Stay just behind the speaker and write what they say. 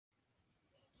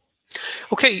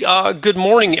Okay, good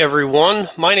morning, everyone.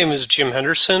 My name is Jim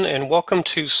Henderson, and welcome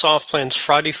to SoftPlan's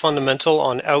Friday Fundamental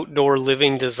on Outdoor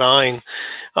Living Design.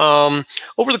 Over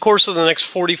the course of the next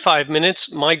 45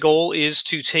 minutes, my goal is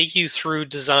to take you through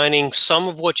designing some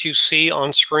of what you see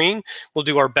on screen. We'll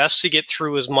do our best to get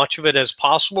through as much of it as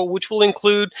possible, which will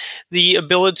include the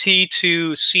ability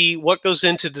to see what goes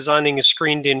into designing a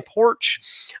screened-in porch.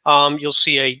 You'll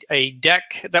see a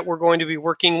deck that we're going to be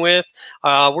working with.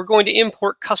 We're going to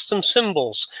import custom symbols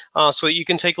so that you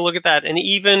can take a look at that, and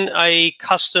even a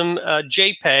custom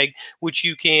JPEG, which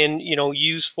you can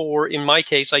use for, in my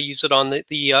case, I use it on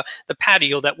the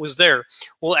patio that was there.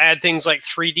 We'll add things like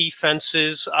 3D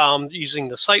fences using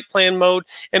the site plan mode,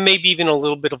 and maybe even a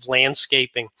little bit of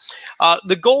landscaping.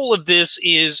 The goal of this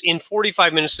is in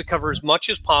 45 minutes to cover as much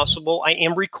as possible. I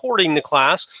am recording the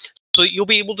class, so you'll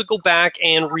be able to go back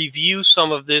and review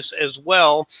some of this as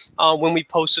well when we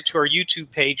post it to our YouTube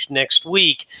page next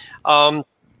week.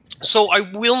 So I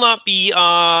will not be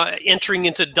entering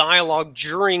into dialogue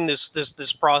during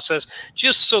this process,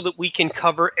 just so that we can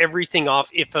cover everything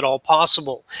off, if at all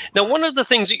possible. Now, one of the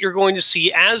things that you're going to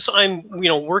see as I'm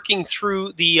working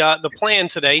through the plan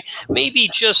today, maybe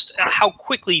just how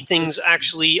quickly things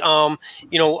actually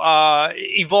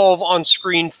evolve on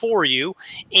screen for you.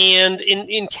 And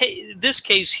in this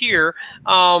case here,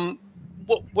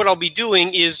 what I'll be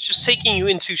doing is just taking you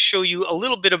in to show you a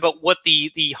little bit about what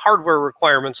the hardware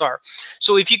requirements are.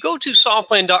 So if you go to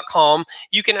softplan.com,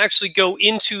 you can actually go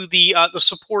into the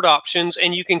support options,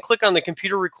 and you can click on the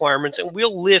computer requirements, and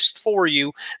we'll list for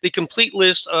you the complete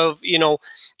list of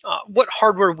what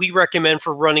hardware we recommend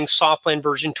for running SoftPlan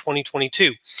version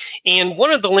 2022. And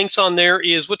one of the links on there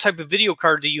is what type of video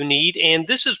card do you need, and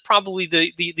this is probably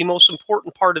the most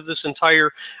important part of this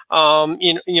entire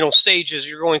stage as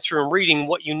you're going through and reading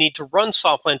what you need to run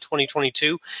SoftPlan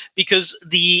 2022, because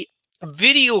the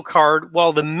video card,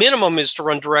 while the minimum is to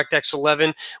run DirectX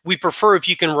 11, we prefer if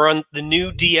you can run the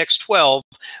new DX12,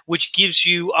 which gives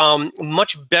you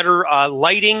much better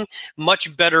lighting,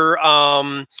 much better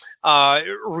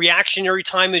reactionary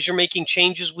time as you're making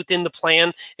changes within the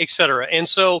plan, etc. And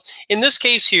so in this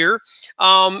case here,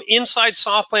 inside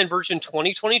SoftPlan version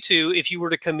 2022, if you were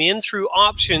to come in through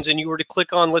options and you were to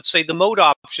click on, let's say, the mode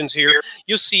options here,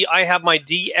 you'll see I have my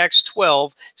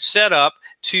DX12 set up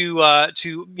to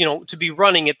be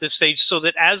running at this stage, so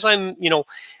that as I'm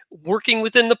working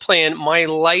within the plan, my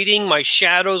lighting, my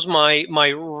shadows, my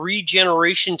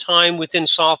regeneration time within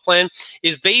SoftPlan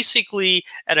is basically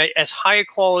at as high a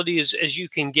quality as you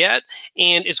can get,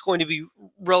 and it's going to be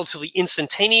relatively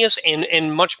instantaneous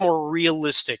and much more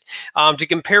realistic. To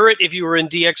compare it, if you were in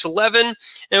DX11,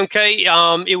 okay,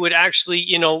 it would actually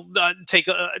take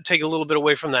a little bit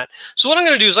away from that. So what I'm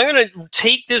going to do is I'm going to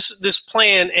take this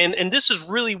plan, and this is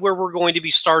really where we're going to be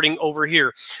starting over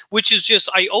here, which is just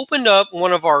I opened up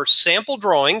one of our sample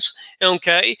drawings.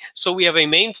 Okay, so we have a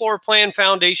main floor plan,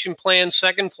 foundation plan,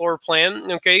 second floor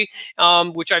plan, okay,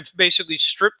 which I've basically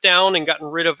stripped down and gotten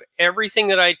rid of everything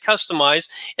that I'd customized.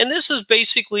 And this is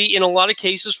basically, in a lot of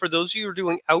cases, for those of you who are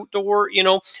doing outdoor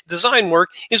design work,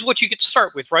 is what you get to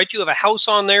start with, right? You have a house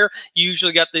on there, you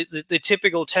usually got the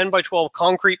typical 10 by 12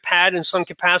 concrete pad in some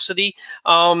capacity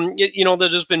that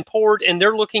has been poured, and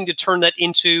they're looking to turn that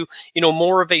into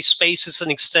more of a space as an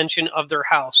extension of their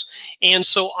house. And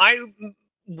so I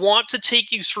want to take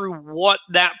you through what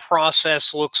that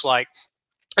process looks like.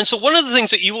 And so one of the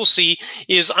things that you will see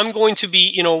is I'm going to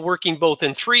be, working both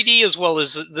in 3D as well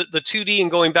as the 2D and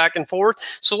going back and forth.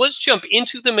 So let's jump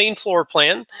into the main floor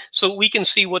plan so we can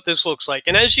see what this looks like.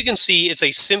 And as you can see, it's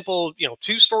a simple,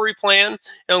 two-story plan,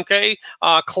 okay,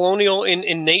 colonial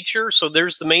in nature. So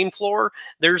there's the main floor.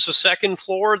 There's the second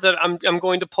floor that I'm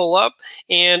going to pull up.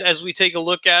 And as we take a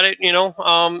look at it,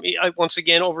 once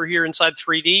again, over here inside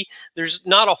 3D, there's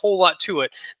not a whole lot to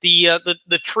it.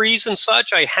 The trees and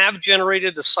such, I have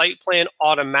generated the site plan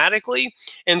automatically,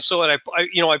 and so I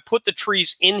put the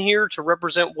trees in here to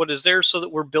represent what is there, so that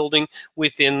we're building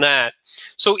within that.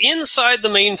 So inside the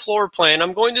main floor plan,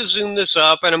 I'm going to zoom this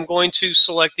up, and I'm going to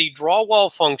select the draw wall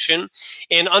function,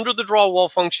 and under the draw wall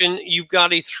function, you've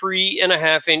got a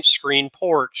 3.5-inch screen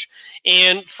porch.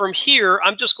 And from here,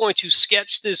 I'm just going to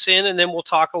sketch this in, and then we'll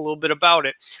talk a little bit about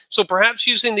it. So perhaps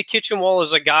using the kitchen wall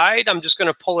as a guide, I'm just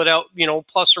going to pull it out,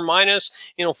 plus or minus,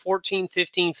 14,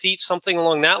 15 feet, something along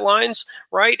along that lines,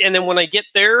 right? And then when I get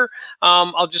there,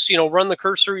 I'll just, run the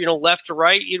cursor, left to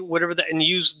right, whatever that, and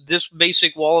use this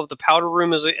basic wall of the powder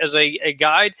room as a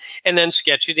guide, and then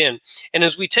sketch it in. And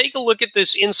as we take a look at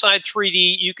this inside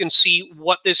 3D, you can see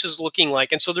what this is looking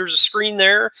like. And so there's a screen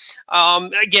there.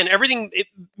 Again, everything,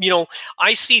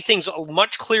 I see things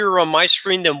much clearer on my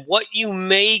screen than what you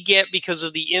may get because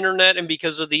of the internet and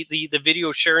because of the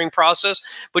video sharing process.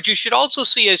 But you should also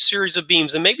see a series of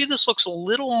beams. And maybe this looks a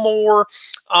little more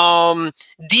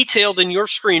detailed in your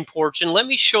screen, Porch, and let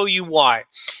me show you why.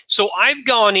 So I've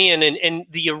gone in, and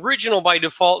the original by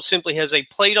default simply has a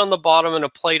plate on the bottom and a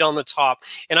plate on the top.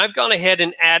 And I've gone ahead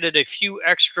and added a few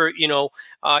extra,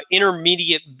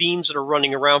 intermediate beams that are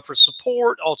running around for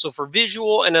support, also for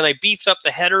visual, and then I beefed up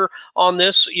the header on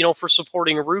this, for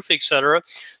supporting a roof, etc.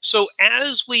 So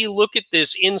as we look at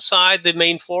this inside the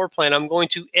main floor plan, I'm going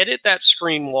to edit that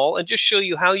screen wall and just show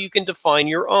you how you can define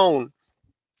your own.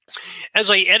 As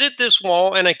I edit this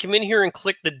wall and I come in here and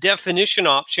click the definition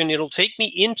option, it'll take me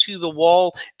into the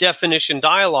wall definition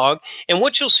dialog. And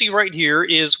what you'll see right here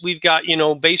is we've got,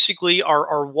 basically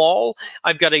our wall.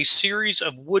 I've got a series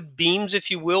of wood beams,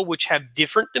 if you will, which have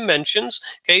different dimensions.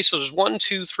 Okay, so there's 1,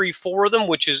 2, 3, 4 of them,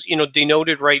 which is,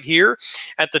 denoted right here.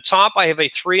 At the top, I have a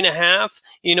 3.5,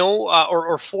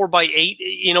 or 4 by 8,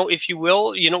 if you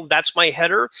will, that's my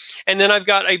header. And then I've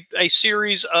got a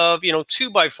series of, 2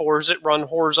 by 4s that run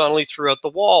horizontally throughout the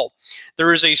wall.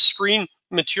 There is a screen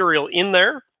material in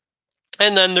there.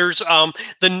 And then there's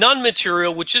the none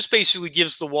material, which just basically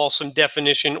gives the wall some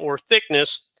definition or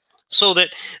thickness, so that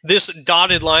this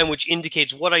dotted line, which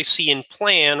indicates what I see in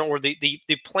plan, or the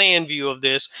plan view of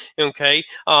this, okay,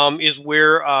 is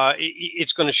where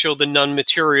it's going to show the none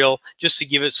material, just to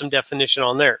give it some definition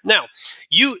on there. Now,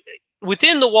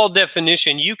 within the wall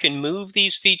definition, you can move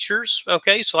these features,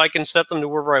 okay? So I can set them to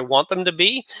wherever I want them to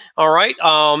be, all right?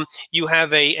 You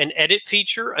have an edit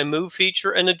feature, a move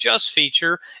feature, an adjust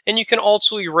feature, and you can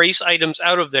also erase items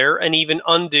out of there and even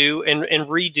undo and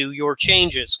redo your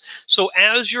changes. So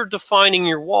as you're defining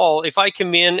your wall, if I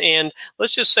come in and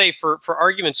let's just say for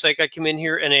argument's sake, I come in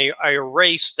here and I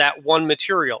erase that one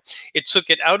material. It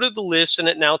took it out of the list and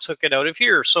it now took it out of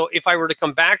here. So if I were to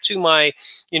come back to my,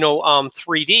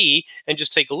 3D, and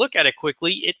just take a look at it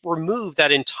quickly, it removed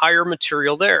that entire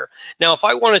material there. Now, if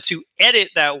I wanted to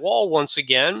edit that wall once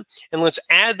again, and let's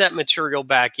add that material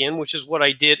back in, which is what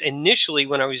I did initially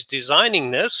when I was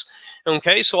designing this.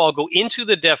 Okay, so I'll go into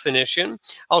the definition,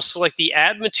 I'll select the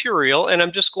add material, and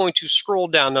I'm just going to scroll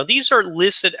down. Now, these are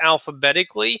listed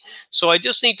alphabetically, so I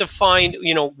just need to find,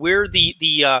 where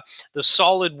the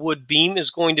solid wood beam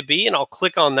is going to be, and I'll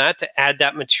click on that to add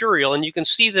that material, and you can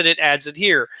see that it adds it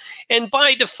here. And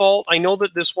by default, I know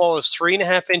that this wall is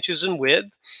 3.5 inches in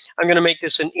width. I'm going to make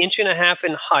this 1.5 inches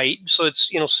in height, so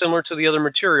it's similar to the other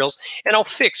materials, and I'll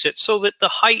fix it so that the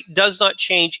height does not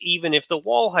change even if the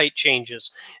wall height changes.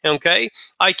 Okay.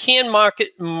 I can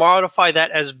modify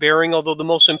that as bearing, although the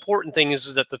most important thing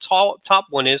is that the top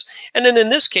one is. And then in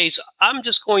this case, I'm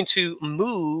just going to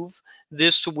move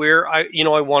this to where I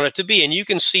want it to be. And you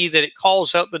can see that it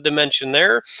calls out the dimension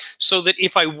there, so that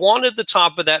if I wanted the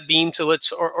top of that beam to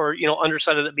or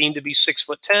underside of that beam to be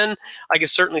 6'10", I can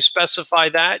certainly specify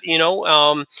that,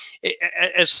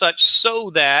 as such, so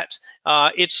that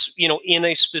it's, in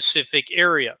a specific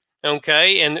area.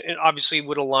 Okay, and it obviously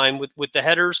would align with the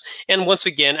headers. And once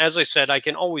again, as I said, I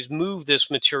can always move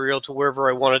this material to wherever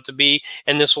I want it to be,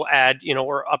 and this will add,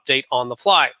 or update on the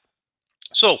fly.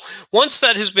 So once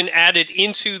that has been added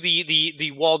into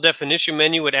the wall definition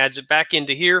menu, it adds it back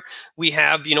into here. We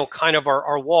have, kind of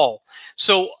our wall.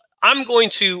 So I'm going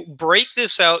to break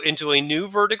this out into a new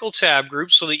vertical tab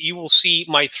group so that you will see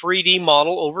my 3D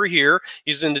model over here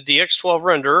using the DX12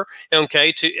 renderer,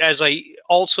 okay, as I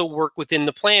also work within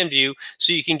the plan view,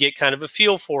 so you can get kind of a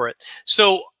feel for it.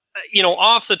 So,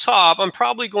 off the top, I'm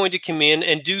probably going to come in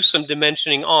and do some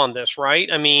dimensioning on this, right?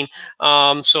 I mean,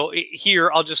 so here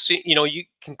I'll just see, you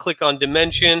can click on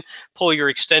dimension, pull your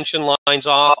extension lines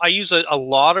off. I use a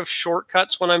lot of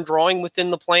shortcuts when I'm drawing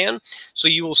within the plan. So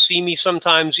you will see me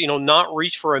sometimes, not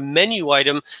reach for a menu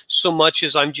item so much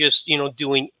as I'm just,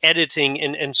 doing editing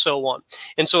and so on.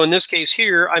 And so in this case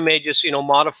here, I may just,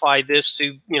 modify this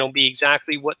to, be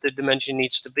exactly what the dimension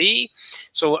needs to be.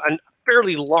 So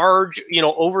fairly large,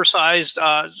 oversized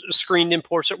screened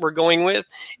imports that we're going with.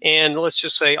 And let's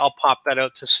just say I'll pop that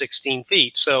out to 16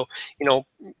 feet. So,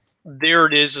 there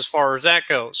it is as far as that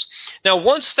goes. Now,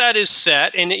 once that is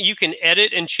set, and you can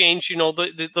edit and change,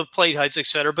 the plate heights,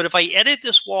 etc. But if I edit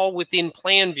this wall within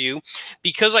plan view,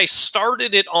 because I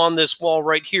started it on this wall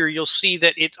right here, you'll see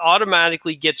that it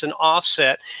automatically gets an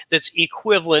offset that's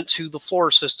equivalent to the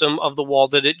floor system of the wall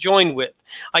that it joined with.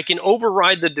 I can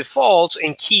override the defaults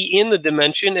and key in the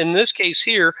dimension. In this case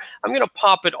here, I'm going to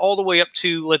pop it all the way up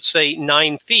to, let's say,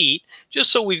 9 feet,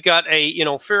 just so we've got a,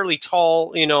 fairly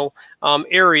tall,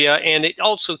 area, and it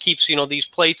also keeps, these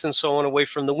plates and so on away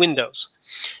from the windows.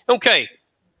 Okay.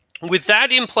 With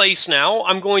that in place now,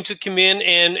 I'm going to come in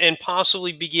and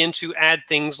possibly begin to add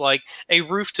things like a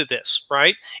roof to this,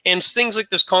 right? And things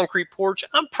like this concrete porch,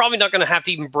 I'm probably not going to have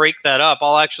to even break that up.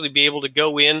 I'll actually be able to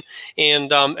go in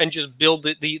and just build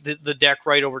the deck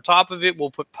right over top of it.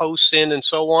 We'll put posts in and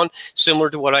so on,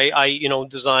 similar to what I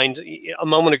designed a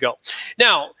moment ago.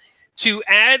 Now, to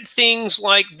add things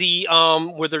like the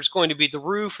where there's going to be the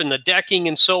roof and the decking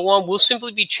and so on, we'll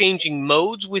simply be changing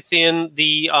modes within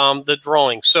the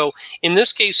drawing. So in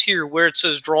this case here, where it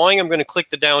says drawing, I'm going to click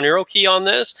the down arrow key on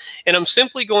this, and I'm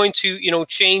simply going to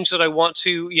change that I want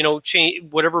to change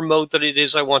whatever mode that it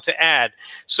is I want to add.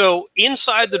 So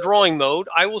inside the drawing mode,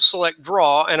 I will select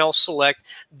draw, and I'll select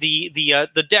the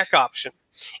deck option.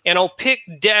 And I'll pick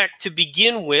deck to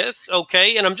begin with,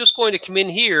 okay? And I'm just going to come in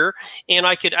here, and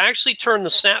I could actually turn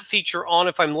the snap feature on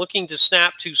if I'm looking to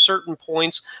snap to certain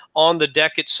points on the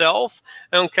deck itself,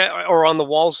 okay, or on the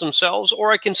walls themselves,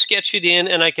 or I can sketch it in,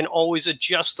 and I can always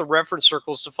adjust the reference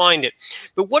circles to find it.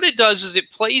 But what it does is it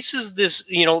places this,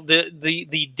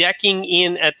 the decking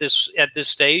in at this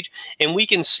stage, and we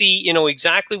can see,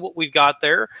 exactly what we've got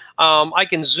there. I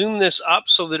can zoom this up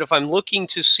so that if I'm looking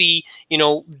to see,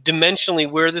 dimensionally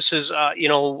where this is,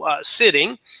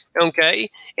 sitting, okay,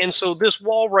 and so this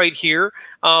wall right here,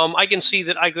 I can see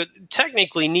that I could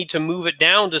technically need to move it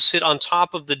down to sit on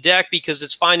top of the deck because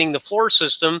it's finding the floor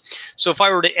system. So if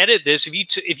I were to edit this,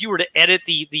 if you were to edit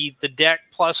the deck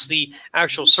plus the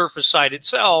actual surface side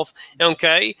itself,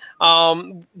 okay,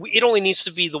 it only needs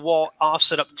to be the wall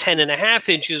offset up 10.5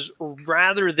 inches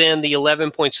rather than the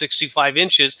 11.65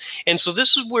 inches. And so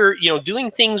this is where, doing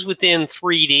things within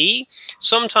 3D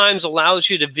sometimes allows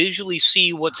you to visually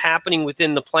see what's happening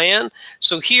within the plan.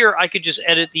 So here I could just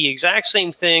edit the exact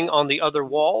same thing on the other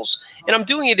walls, and I'm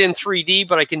doing it in 3D,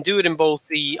 but I can do it in both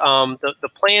the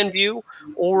plan view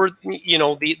or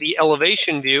the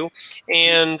elevation view,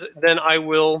 and then I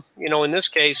will in this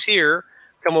case here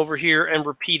come over here and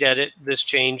repeat edit this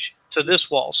change to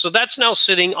this wall. So that's now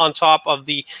sitting on top of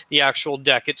the actual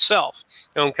deck itself.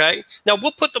 Okay. Now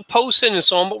we'll put the posts in and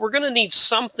so on, but we're going to need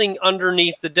something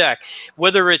underneath the deck,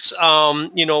 whether it's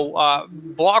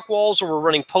block walls, or we're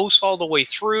running posts all the way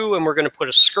through, and we're going to put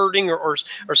a skirting or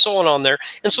so on there.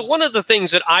 And so one of the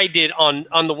things that I did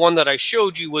on the one that I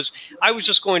showed you was I was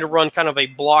just going to run kind of a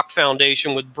block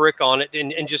foundation with brick on it,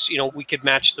 and just we could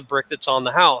match the brick that's on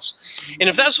the house. And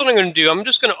if that's what I'm going to do, I'm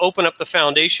just going to open up the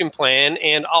foundation plan,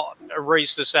 and I'll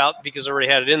erase this out because I already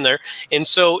had it in there. And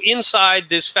so inside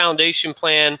this foundation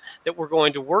plan that we're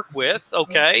going to work with,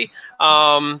 okay,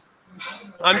 I'm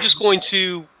just going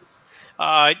to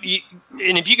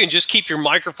and if you can just keep your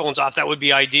microphones off, that would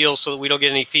be ideal so that we don't get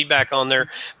any feedback on there.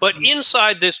 But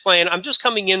inside this plan, I'm just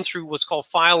coming in through what's called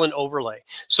File and Overlay.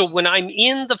 So when I'm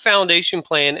in the foundation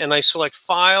plan and I select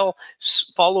File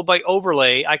followed by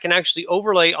Overlay, I can actually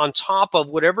overlay on top of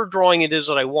whatever drawing it is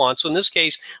that I want. So in this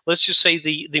case, let's just say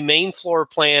the main floor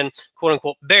plan, quote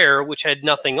unquote, bare, which had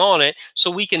nothing on it,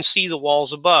 so we can see the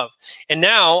walls above. And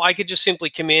now I could just simply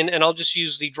come in, and I'll just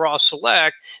use the Draw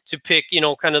Select to pick,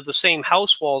 kind of the same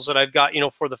house walls that I've got,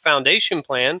 for the foundation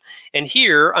plan. And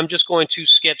here I'm just going to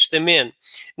sketch them in.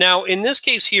 Now, in this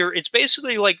case here, it's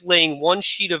basically like laying one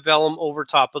sheet of vellum over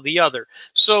top of the other.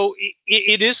 So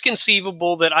it is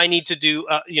conceivable that I need to do,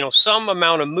 some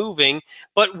amount of moving,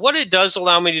 but what it does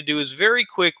allow me to do is very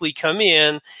quickly come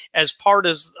in as part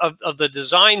of the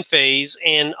design phase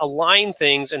and align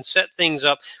things and set things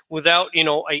up without,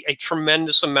 a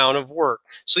tremendous amount of work.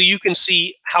 So you can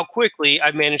see how quickly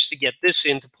I managed to get this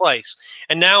into place.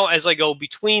 And now as I go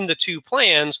between the two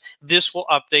plans, this will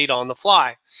update on the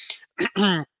fly.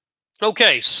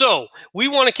 Okay, so we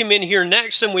want to come in here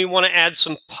next, and we want to add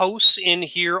some posts in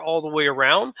here all the way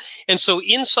around. And so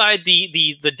inside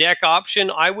the deck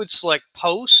option, I would select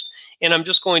post, and I'm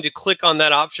just going to click on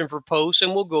that option for posts,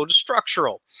 and we'll go to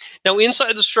structural. Now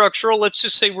inside the structural, let's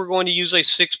just say we're going to use a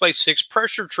 6x6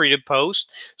 pressure treated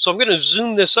post. So I'm going to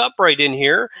zoom this up right in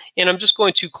here, and I'm just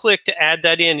going to click to add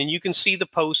that in, and you can see the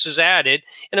post is added.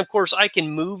 And of course I can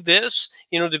move this,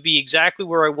 to be exactly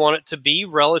where I want it to be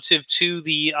relative to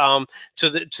the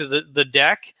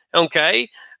deck. Okay.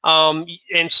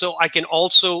 And so I can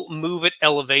also move it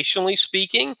elevationally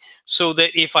speaking, so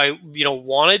that if I,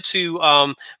 wanted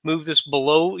to move this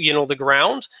below, the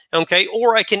ground, okay,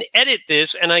 or I can edit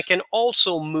this and I can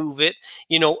also move it,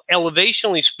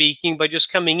 elevationally speaking, by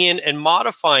just coming in and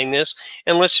modifying this.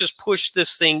 And let's just push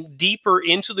this thing deeper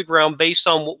into the ground based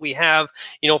on what we have,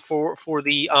 for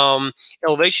the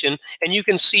elevation. And you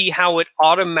can see how it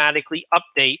automatically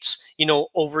updates,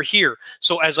 over here.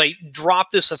 So as I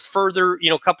drop this a further,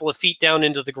 couple of feet down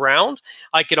into the ground,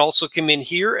 I could also come in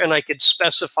here and I could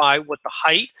specify what the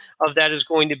height of that is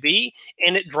going to be,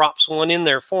 and it drops one in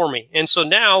there for me. And so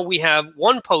now we have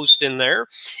one post in there.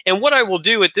 And what I will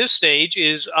do at this stage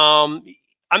is I'm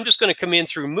just going to come in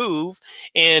through move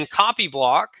and copy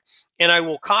block, and I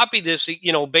will copy this,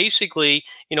 basically,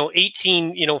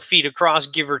 18, feet across,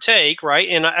 give or take, right?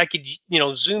 And I could,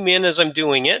 zoom in as I'm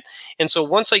doing it. And so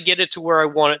once I get it to where I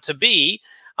want it to be,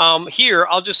 here,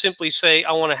 I'll just simply say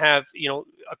I want to have,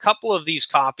 a couple of these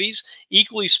copies,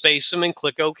 equally space them, and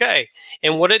click OK.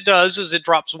 And what it does is it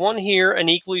drops one here and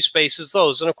equally spaces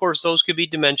those. And of course, those could be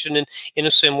dimensioned in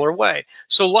a similar way.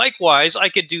 So likewise, I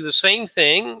could do the same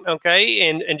thing, okay,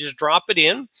 and just drop it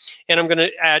in. And I'm going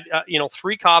to add,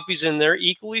 3 copies in there,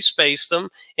 equally space them,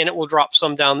 and it will drop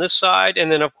some down this side. And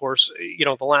then, of course,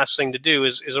 the last thing to do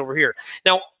is over here.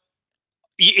 Now,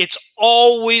 it's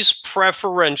always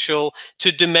preferential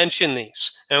to dimension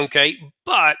these, okay?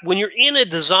 But when you're in a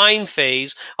design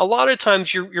phase, a lot of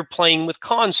times you're playing with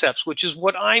concepts, which is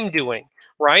what I'm doing,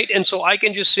 right? And so I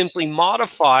can just simply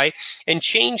modify and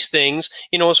change things,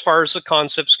 as far as the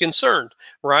concept's concerned,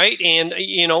 right? And,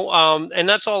 and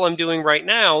that's all I'm doing right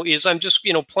now is I'm just,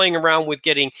 playing around with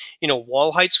getting,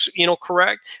 wall heights,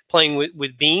 correct, playing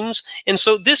with beams. And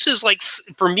so this is like,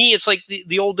 for me, it's like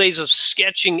the old days of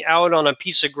sketching out on a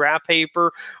piece of graph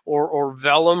paper or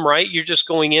vellum, right? You're just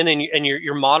going in and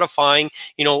you're modifying,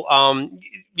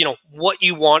 what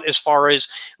you want as far as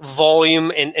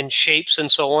volume and shapes and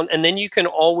so on. And then you can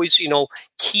always,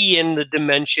 key in the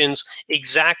dimensions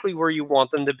exactly where you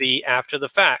want them to be after the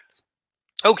fact.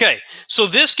 Okay, so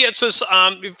this gets us,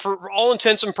 for all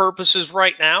intents and purposes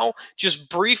right now, just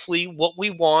briefly what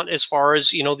we want as far as,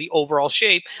 the overall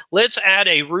shape. Let's add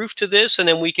a roof to this, and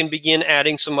then we can begin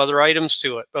adding some other items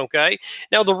to it, okay?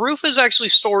 Now, the roof is actually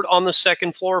stored on the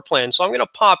second floor plan, so I'm going to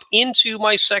pop into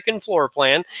my second floor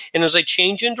plan, and as I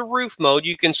change into roof mode,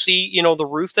 you can see, the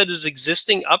roof that is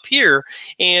existing up here,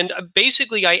 and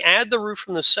basically I add the roof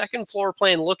from the second floor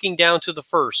plan looking down to the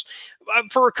first.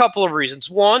 For a couple of reasons.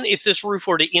 One, if this roof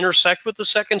were to intersect with the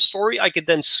second story, I could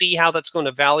then see how that's going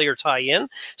to valley or tie in.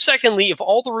 Secondly, if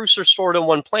all the roofs are stored on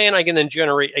one plan, I can then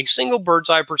generate a single bird's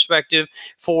eye perspective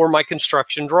for my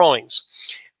construction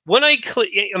drawings. When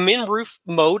I'm in roof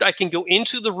mode, I can go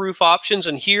into the roof options,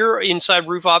 and here inside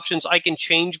roof options, I can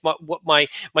change what my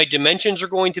dimensions are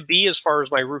going to be as far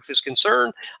as my roof is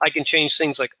concerned. I can change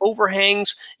things like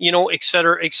overhangs, et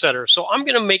cetera, et cetera. So I'm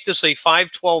going to make this a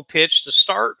 512 pitch to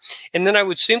start, and then I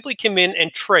would simply come in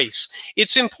and trace.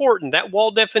 It's important, that wall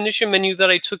definition menu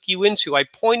that I took you into, I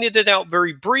pointed it out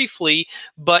very briefly,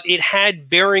 but it had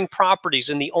bearing properties,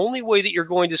 and the only way that you're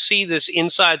going to see this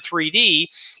inside 3D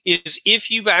is if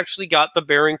you've actually got the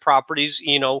bearing properties,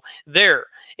 there.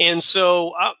 And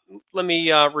so let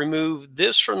me remove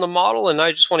this from the model, and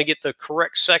I just want to get the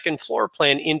correct second floor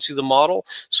plan into the model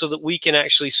so that we can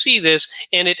actually see this,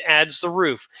 and it adds the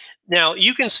roof. Now,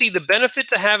 you can see the benefit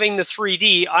to having the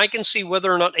 3D. I can see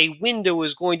whether or not a window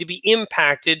is going to be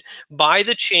impacted by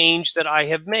the change that I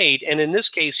have made. And in this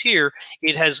case here,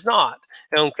 it has not.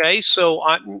 Okay, so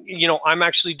I'm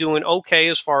actually doing okay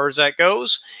as far as that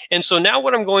goes. And so now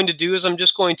what I'm going to do is I'm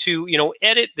just going to,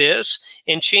 edit this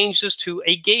and change this to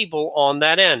a gable on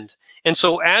that end. And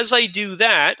so as I do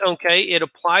that, okay, it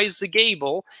applies the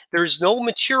gable. There's no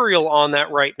material on that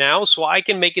right now, so I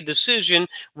can make a decision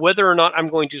whether or not I'm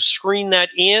going to screen that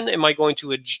in. Am I going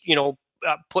to,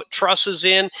 put trusses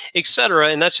in, etc.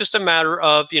 And that's just a matter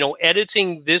of,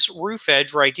 editing this roof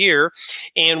edge right here.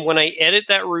 And when I edit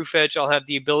that roof edge, I'll have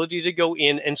the ability to go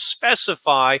in and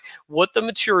specify what the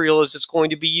material is that's going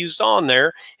to be used on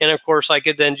there. And of course, I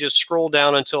could then just scroll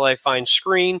down until I find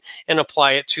screen and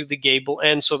apply it to the gable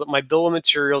end so that my bill of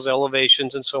materials,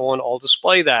 elevations, and so on all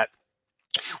display that.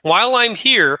 While I'm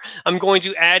here, I'm going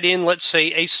to add in, let's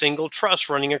say, a single truss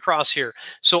running across here.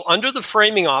 So under the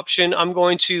framing option, I'm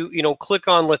going to, click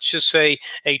on, let's just say,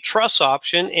 a truss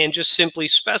option and just simply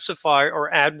specify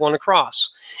or add one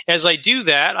across. As I do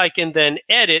that, I can then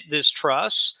edit this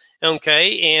truss.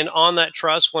 Okay, and on that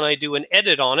truss, when I do an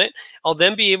edit on it, I'll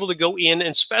then be able to go in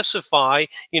and specify,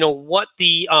 what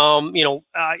the,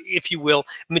 if you will,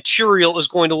 material is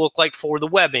going to look like for the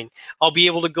webbing. I'll be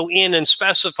able to go in and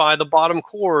specify the bottom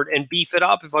cord and beef it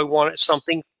up if I want it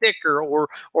something thicker or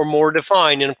more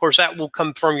defined. And of course, that will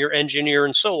come from your engineer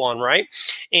and so on, right?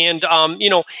 And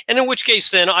and in which case,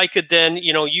 then I could then,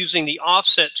 using the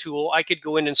offset tool, I could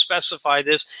go in and specify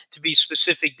this to be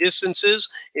specific distances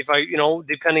if I,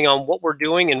 depending on what we're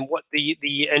doing and what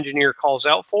the engineer calls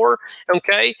out for.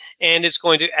 Okay, and it's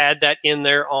going to add that in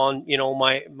there on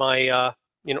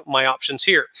my options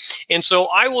here. And so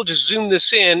I will just zoom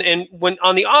this in, and when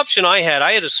on the option I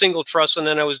had a single truss and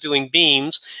then I was doing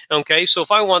beams. Okay, so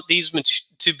if I want these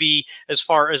to be, as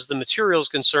far as the material is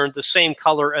concerned, the same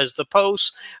color as the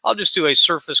posts, I'll just do a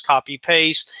surface copy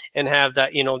paste and have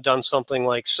that done something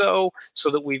like so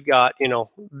that we've got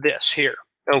this here.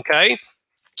 Okay,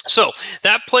 so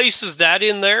that places that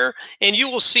in there, and you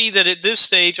will see that at this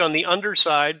stage on the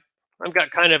underside, I've got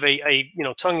kind of a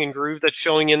tongue and groove that's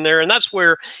showing in there, and that's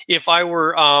where if I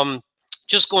were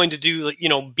just going to do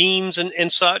beams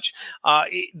and such,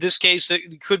 this case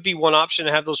it could be one option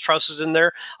to have those trusses in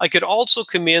there. I could also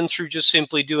come in through just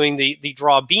simply doing the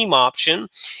draw beam option,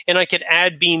 and I could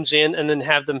add beams in and then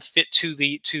have them fit to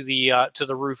the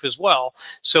roof as well.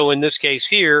 So in this case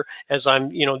here, as I'm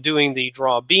doing the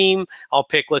draw beam, I'll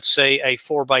pick, let's say, a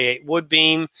 4x8 wood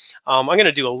beam. I'm going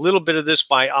to do a little bit of this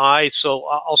by eye, so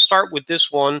I'll start with this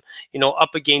one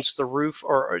up against the roof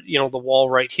or the wall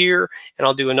right here, and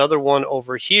I'll do another one over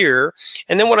here.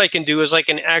 And then what I can do is I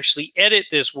can actually edit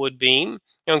this wood beam.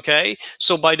 Okay,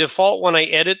 so by default, when I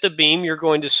edit the beam, you're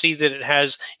going to see that it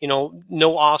has, no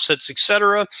offsets,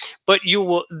 etc. But you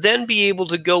will then be able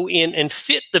to go in and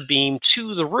fit the beam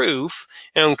to the roof.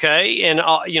 Okay, and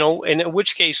and in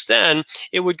which case then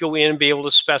it would go in and be able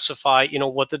to specify,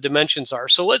 what the dimensions are.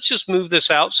 So let's just move this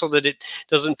out so that it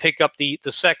doesn't pick up the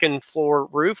second floor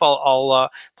roof. I'll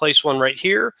place one right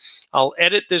here. I'll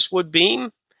edit this wood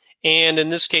beam. And in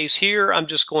this case here, I'm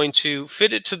just going to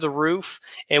fit it to the roof.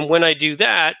 And when I do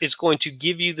that, it's going to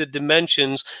give you the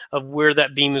dimensions of where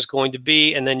that beam is going to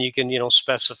be. And then you can,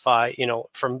 specify,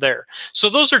 from there.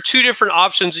 So those are two different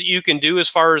options that you can do as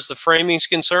far as the framing is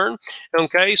concerned.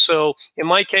 Okay, so in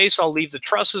my case, I'll leave the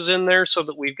trusses in there so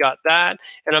that we've got that.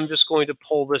 And I'm just going to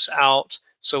pull this out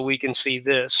so we can see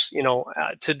this,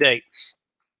 to date.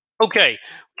 Okay,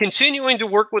 continuing to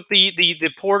work with the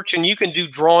porch, and you can do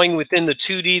drawing within the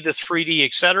 2D, the 3D,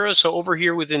 etc. So over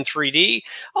here within 3D,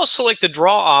 I'll select the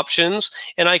draw options,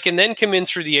 and I can then come in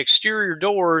through the exterior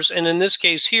doors. And in this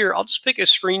case here, I'll just pick a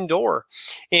screen door,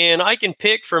 and I can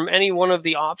pick from any one of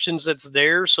the options that's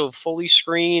there. So fully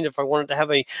screened, if I wanted to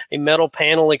have a metal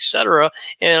panel, etc.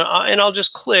 And I'll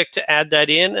just click to add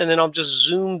that in, and then I'll just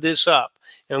zoom this up.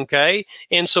 Okay,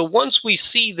 and so once we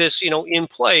see this, in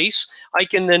place, I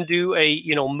can then do a,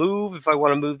 move if I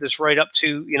want to move this right up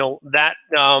to, that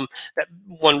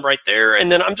one right there, and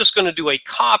then I'm just going to do a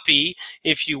copy,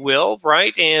 if you will,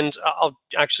 right? And I'll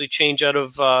actually change out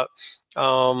of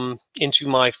into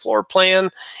my floor plan,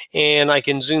 and I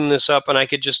can zoom this up, and I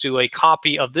could just do a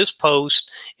copy of this post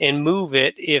and move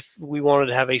it if we wanted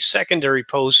to have a secondary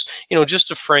post, just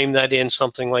to frame that in,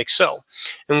 something like so.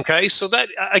 Okay, so that,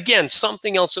 again,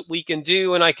 something else that we can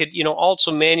do, and I could,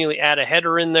 also manually add a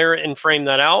header in there and frame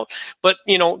that out. But,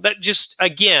 that just,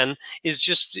 again, is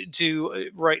just to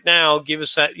right now give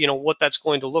us that, what that's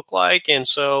going to look like. And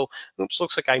so, oops,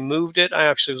 looks like I moved it. I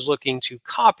actually was looking to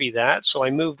copy that. So I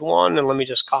moved one, and let me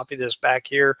just copy this back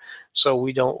here so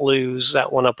we don't lose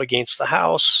that one up against the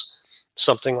house,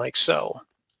 something like so.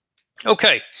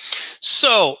 Okay,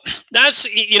 so that's,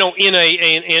 in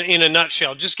a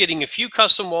nutshell, just getting a few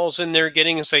custom walls in there,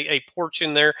 getting us a porch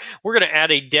in there. We're going to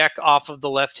add a deck off of the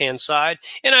left-hand side,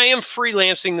 and I am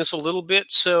freelancing this a little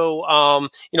bit, so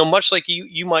much like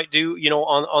you might do,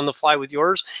 on the fly with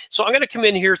yours. So I'm going to come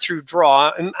in here through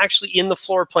draw. I'm actually in the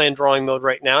floor plan drawing mode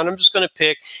right now, and I'm just going to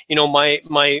pick,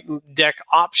 my deck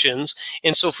options.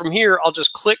 And so from here, I'll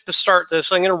just click to start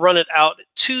this. I'm going to run it out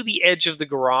to the edge of the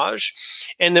garage,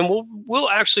 and then we'll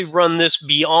actually run this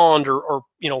beyond or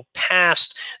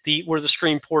past where the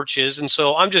screen porch is. And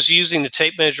so I'm just using the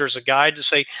tape measure as a guide to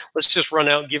say, let's just run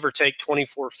out, give or take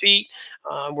 24 feet.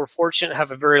 We're fortunate to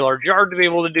have a very large yard to be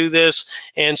able to do this.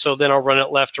 And so then I'll run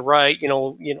it left to right,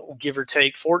 give or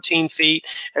take 14 feet.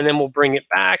 And then we'll bring it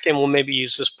back, and we'll maybe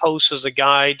use this post as a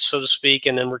guide, so to speak,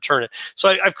 and then return it.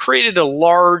 So I've created a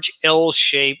large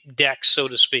L-shaped deck, so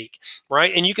to speak,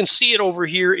 right? And you can see it over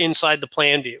here inside the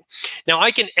plan view. Now I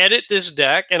can edit this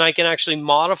deck, and I can actually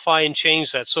modify and change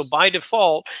customize that. So by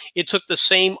default, it took the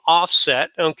same offset,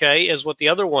 okay, as what the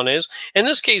other one is. In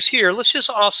this case here, let's just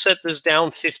offset this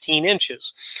down 15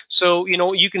 inches. So,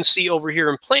 you can see over here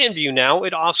in plan view now,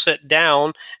 it offset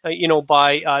down,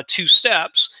 by 2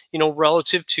 steps,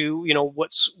 relative to,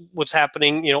 what's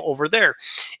happening, over there.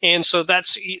 And so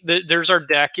there's our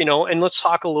deck, and let's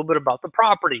talk a little bit about the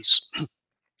properties.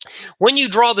 When you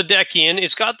draw the deck in,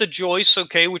 it's got the joists,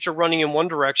 okay, which are running in one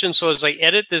direction. So as I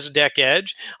edit this deck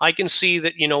edge, I can see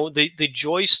that, the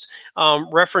joist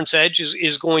reference edge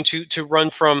is going to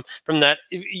run from that,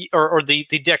 or the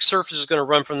deck surface is going to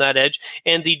run from that edge,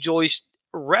 and the joist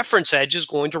reference edge is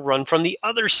going to run from the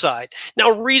other side.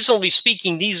 Now, reasonably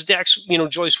speaking, these decks,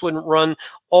 joists wouldn't run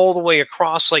all the way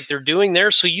across like they're doing there.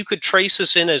 So you could trace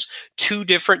this in as 2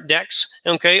 different decks,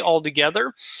 okay, all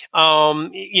together.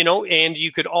 And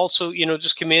you could also,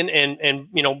 just come in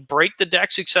and break the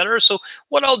decks, etc. So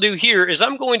what I'll do here is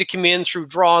I'm going to come in through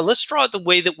draw. Let's draw it the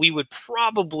way that we would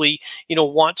probably,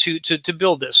 want to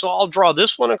build this. So I'll draw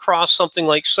this one across something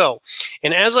like so.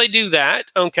 And as I do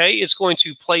that, okay, it's going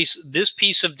to place this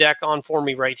piece of deck on for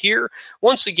me right here.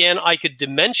 Once again, I could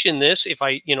dimension this if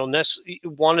I,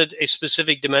 wanted a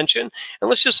specific dimension. And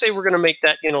let's just say we're going to make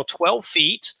that, 12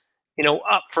 feet,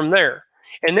 up from there.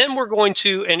 And then we're going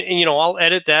to, and I'll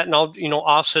edit that and I'll,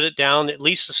 offset it down at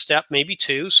least a step, maybe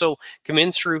 2. So come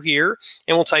in through here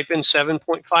and we'll type in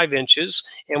 7.5 inches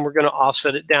and we're going to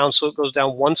offset it down so it goes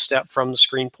down 1 step from the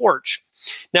screen porch.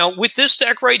 Now, with this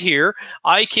deck right here,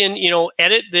 I can,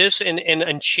 edit this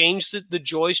and change the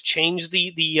joist, change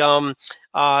the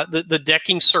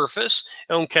decking surface,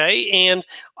 okay? And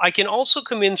I can also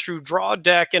come in through draw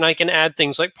deck and I can add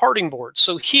things like parting boards.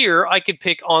 So here I could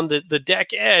pick on the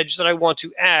deck edge that I want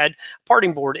to add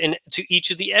parting board to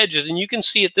each of the edges. And you can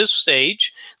see at this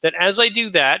stage that as I do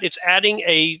that, it's adding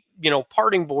a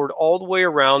parting board all the way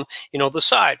around, the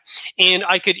side. And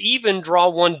I could even draw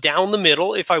one down the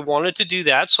middle if I wanted to do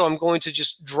that. So I'm going to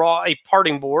just draw a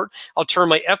parting board. I'll turn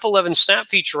my F11 snap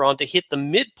feature on to hit the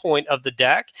midpoint of the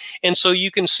deck. And so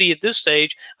you can see at this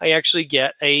stage, I actually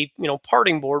get a,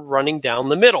 parting board running down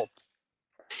the middle.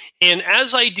 And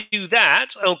as I do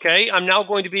that, okay, I'm now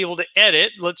going to be able to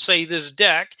edit, let's say this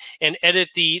deck, and edit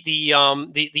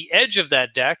the edge of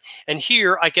that deck. And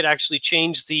here I could actually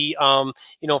change the,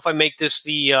 if I make this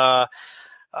the,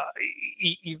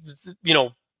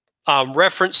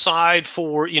 reference side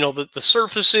for, the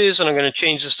surfaces, and I'm going to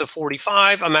change this to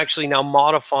 45. I'm actually now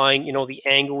modifying, the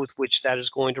angle with which that is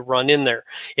going to run in there.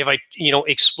 If I,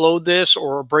 explode this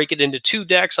or break it into 2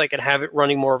 decks, I can have it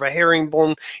running more of a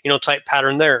herringbone, type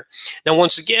pattern there. Now,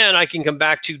 once again, I can come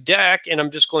back to deck and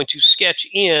I'm just going to sketch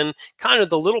in kind of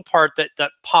the little part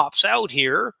that pops out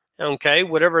here. Okay,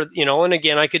 whatever, and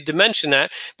again, I could dimension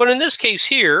that. But in this case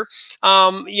here,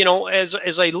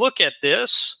 as I look at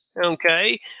this,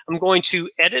 okay, I'm going to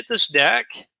edit this deck.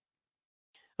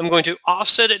 I'm going to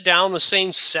offset it down the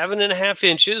same 7.5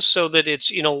 inches so that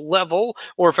it's, level.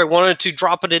 Or if I wanted to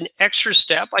drop it an extra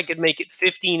step, I could make it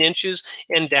 15 inches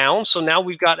and down. So now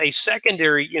we've got a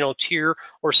secondary, tier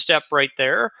or step right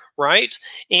there, right?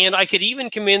 And I could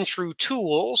even come in through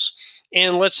tools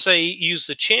and let's say use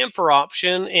the chamfer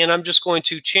option. And I'm just going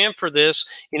to chamfer this,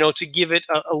 to give it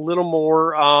a little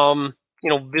more,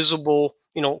 visible,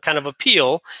 kind of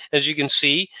appeal, as you can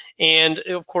see. And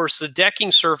of course, the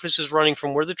decking surface is running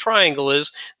from where the triangle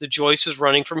is. The joist is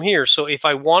running from here. So if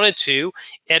I wanted to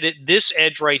edit this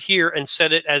edge right here and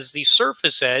set it as the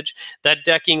surface edge, that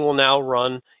decking will now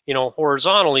run,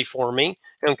 horizontally for me,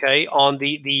 okay, on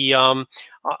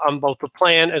on both the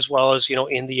plan as well as,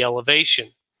 in the elevation.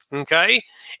 Okay,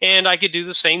 and I could do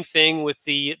the same thing with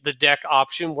the deck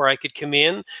option where I could come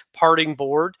in, parting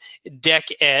board, deck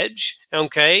edge,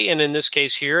 okay, and in this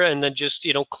case here, and then just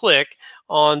click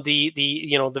on the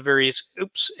various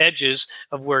edges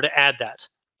of where to add that.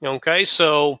 Okay,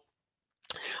 so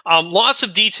lots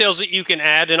of details that you can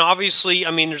add, and obviously,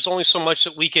 I mean, there's only so much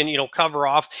that we can cover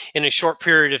off in a short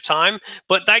period of time,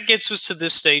 but that gets us to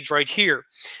this stage right here.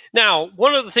 Now,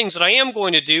 one of the things that I am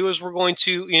going to do is we're going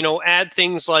to, add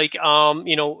things like,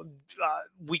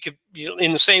 we could,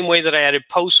 in the same way that I added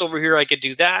posts over here, I could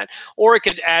do that, or I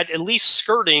could add at least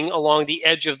skirting along the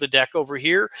edge of the deck over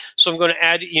here. So I'm going to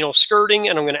add, skirting,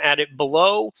 and I'm going to add it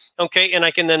below, okay, and I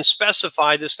can then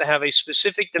specify this to have a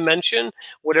specific dimension,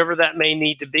 whatever that may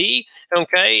need to be,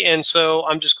 okay, and so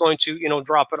I'm just going to,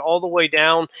 drop it all the way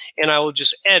down, and I will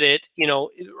just edit,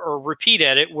 or repeat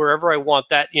edit wherever I want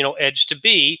that, edge to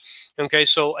be, okay,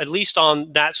 so at least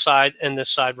on that side and this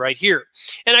side right here.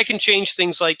 And I can change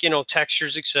things like,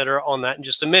 textures, etc., etc. on that in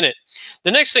just a minute.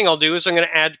 The next thing I'll do is I'm going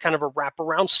to add kind of a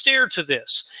wraparound stair to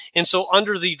this. And so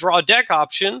under the draw deck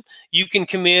option, you can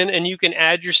come in and you can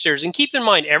add your stairs. And keep in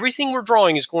mind, everything we're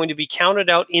drawing is going to be counted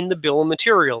out in the bill of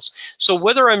materials. So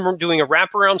whether I'm doing a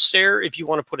wraparound stair, if you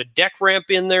want to put a deck ramp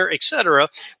in there, etc.,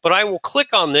 but I will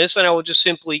click on this and I will just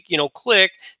simply,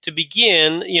 click to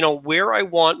begin, where I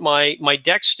want my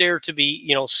deck stair to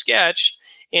be, sketched.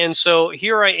 And so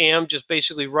here I am just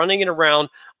basically running it around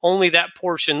only that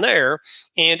portion there,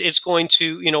 and it's going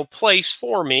to, place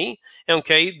for me,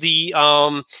 okay, the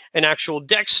an actual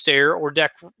deck stair or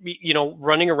deck,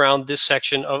 running around this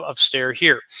section of stair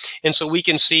here. And so we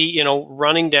can see,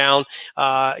 running down,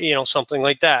 something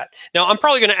like that. Now I'm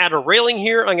probably going to add a railing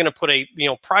here. I'm going to put a,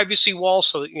 privacy wall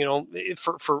so that,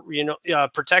 for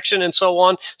protection and so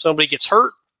on, so nobody gets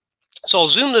hurt. So I'll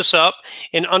zoom this up,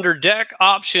 and under deck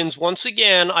options, once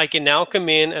again, I can now come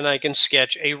in and I can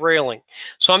sketch a railing.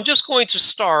 So I'm just going to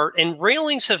start, and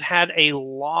railings have had a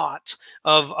lot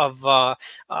of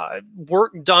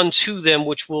work done to them,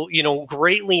 which will,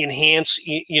 greatly enhance,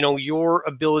 your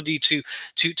ability to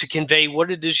convey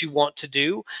what it is you want to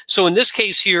do. So in this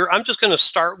case here, I'm just going to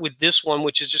start with this one,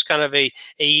 which is just kind of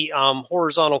a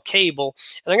horizontal cable,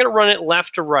 and I'm going to run it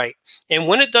left to right. And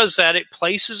when it does that, it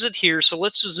places it here. So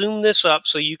let's zoom this up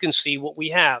so you can see what we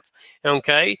have.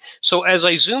 Okay, so as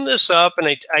I zoom this up and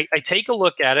I take a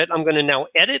look at it, I'm going to now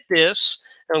edit this,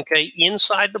 okay,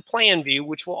 inside the plan view,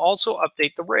 which will also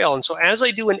update the rail. And so as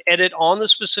I do an edit on the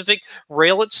specific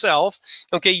rail itself,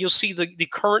 okay, you'll see the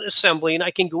current assembly, and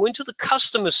I can go into the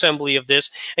custom assembly of this.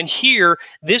 And here,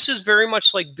 this is very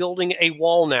much like building a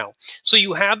wall now. So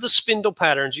you have the spindle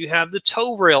patterns, you have the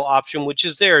toe rail option, which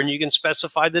is there, and you can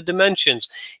specify the dimensions,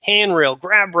 handrail,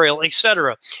 grab rail,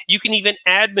 etc. You can even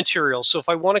add materials. So if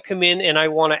I want to come in and I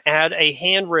want to add a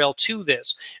handrail to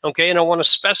this, okay, and I want to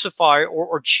specify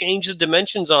or change the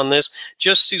dimensions on this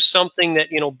just to something that,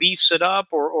 beefs it up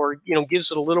or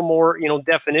gives it a little more,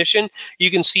 definition,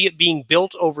 you can see it being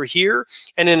built over here.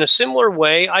 And in a similar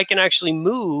way, I can actually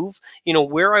move,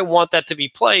 where I want that to be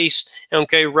placed,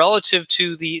 okay, relative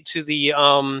to the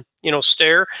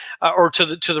stair or to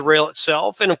the rail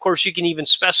itself. And of course, you can even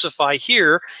specify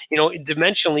here,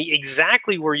 dimensionally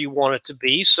exactly where you want it to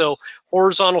be. So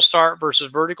horizontal start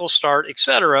versus vertical start,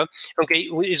 etc., okay,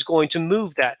 is going to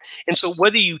move that. And so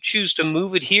whether you choose to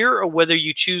move it here or whether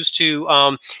you choose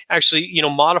to actually,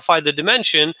 modify the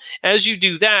dimension, as you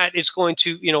do that, it's going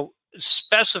to,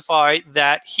 specify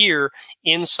that here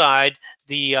inside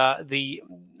the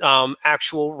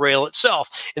actual rail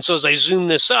itself. And so as I zoom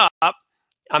this up,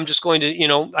 I'm just going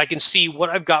to, I can see what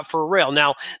I've got for a rail.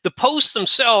 Now, the posts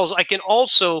themselves, I can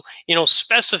also,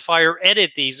 specify or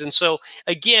edit these. And so,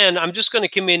 again, I'm just going to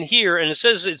come in here, and it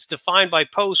says it's defined by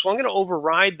post. Well, I'm going to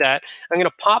override that. I'm going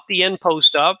to pop the end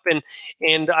post up,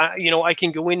 and I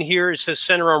can go in here. It says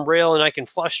center on rail, and I can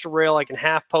flush the rail. I can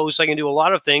half post. I can do a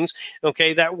lot of things.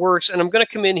 Okay, that works. And I'm going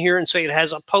to come in here and say it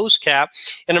has a post cap,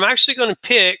 and I'm actually going to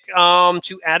pick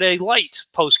to add a light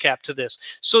post cap to this,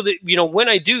 so that when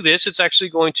I do this, it's actually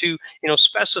going to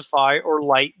specify or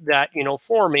light that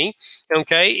for me.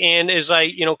 Okay, and as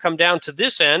I come down to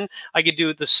this end, I could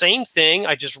do the same thing.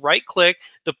 I just right click.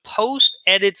 The post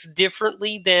edits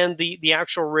differently than the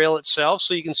actual rail itself,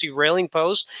 so you can see railing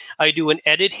post. I do an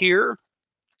edit here,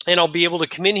 and I'll be able to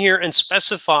come in here and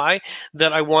specify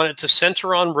that I want it to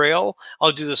center on rail.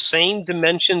 I'll do the same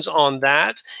dimensions on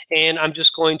that, and I'm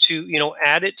just going to,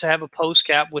 add it to have a post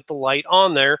cap with the light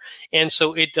on there, and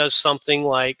so it does something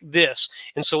like this.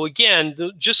 And so again,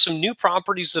 just some new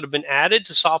properties that have been added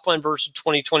to Softplan version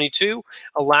 2022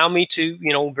 allow me to,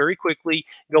 very quickly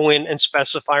go in and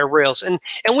specify rails. And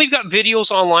we've got videos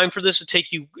online for this to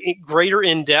take you greater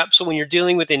in depth. So when you're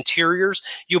dealing with interiors,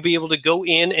 you'll be able to go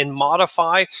in and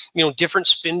modify different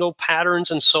spindle patterns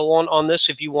and so on this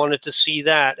if you wanted to see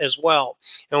that as well.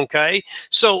 Okay,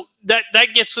 so that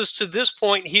gets us to this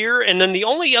point here. And then the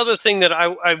only other thing that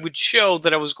I would show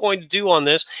that I was going to do on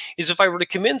this is if I were to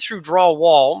come in through draw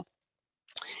wall,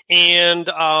 and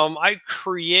I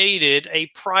created a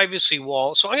privacy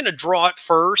wall. So I'm going to draw it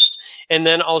first, and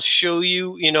then I'll show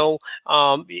you, it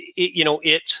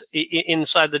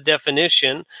inside the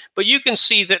definition. But you can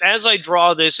see that as I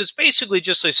draw this, it's basically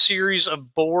just a series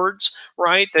of boards,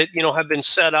 right, that have been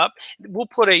set up. We'll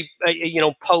put a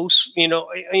post,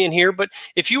 in here. But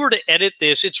if you were to edit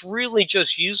this, it's really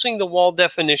just using the wall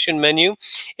definition menu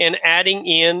and adding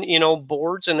in,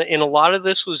 boards. And a lot of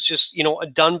this was just,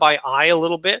 done by eye a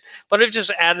little bit. But I've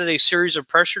just added a series of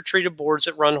pressure treated boards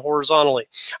that run horizontally.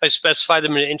 I specified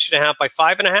them in 1.5 by by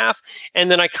 5.5, and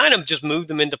then I kind of just move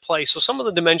them into place. So some of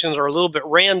the dimensions are a little bit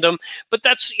random, but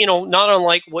that's, not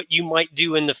unlike what you might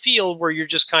do in the field, where you're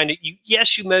just kind of,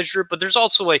 yes, you measure it, but there's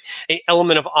also a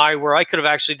element of eye where I could have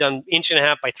actually done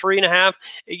 1.5 by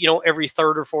 3.5, every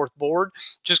third or fourth board,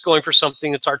 just going for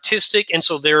something that's artistic. And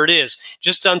so there it is,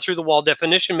 just done through the wall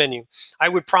definition menu. I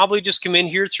would probably just come in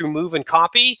here through move and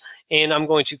copy, and I'm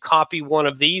going to copy one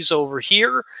of these over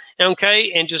here,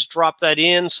 okay, and just drop that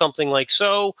in something like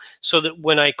so that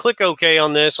when I click OK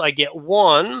on this, I get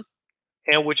one,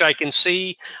 and which I can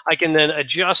see. I can then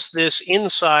adjust this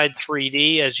inside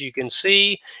 3D, as you can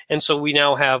see, and so we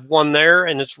now have one there,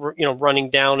 and it's running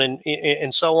down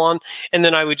and so on. And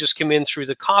then I would just come in through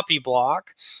the copy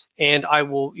block, and I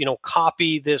will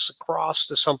copy this across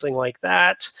to something like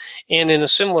that. And in a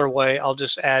similar way, I'll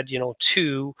just add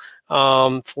 2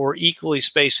 for equally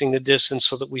spacing the distance,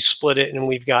 so that we split it and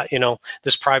we've got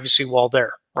this privacy wall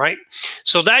there. Right,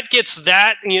 so that gets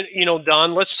that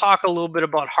done. Let's talk a little bit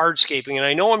about hardscaping, and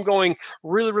I know I'm going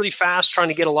really, really fast trying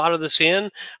to get a lot of this in.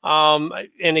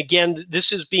 And again,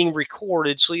 this is being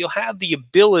recorded, so you'll have the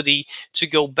ability to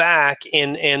go back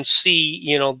and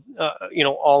see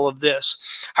all of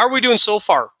this. How are we doing so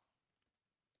far?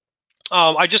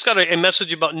 I just got a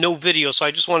message about no video, so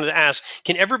I just wanted to ask: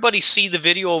 can everybody see the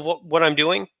video of what I'm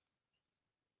doing?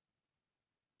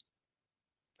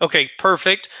 Okay,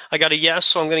 perfect. I got a yes,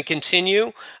 so I'm going to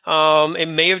continue. It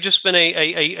may have just been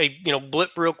a blip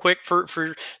real quick for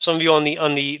some of you on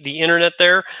the internet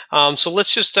there. So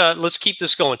let's just let's keep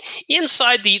this going.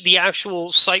 Inside the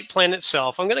actual site plan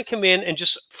itself, I'm going to come in and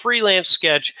just freelance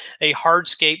sketch a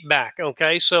hardscape back.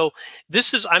 Okay, so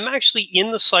I'm actually in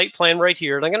the site plan right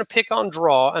here, and I'm going to pick on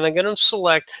draw, and I'm going to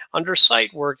select under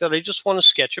site work that I just want to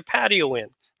sketch a patio in.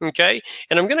 Okay,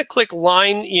 and I'm going to click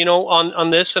line,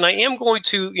 on this, and I am going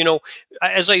to,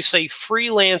 as I say,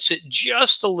 freelance it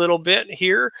just a little bit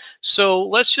here. So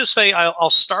let's just say I'll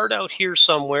start out here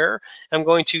somewhere. I'm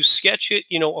going to sketch it,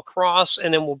 across,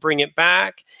 and then we'll bring it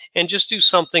back and just do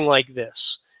something like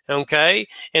this. Okay,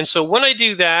 and so when I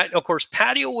do that, of course,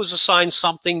 patio was assigned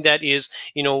something that is,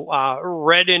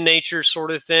 red in nature,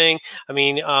 sort of thing. I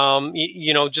mean,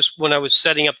 just when I was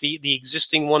setting up the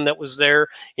existing one that was there,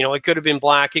 it could have been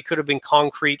black, it could have been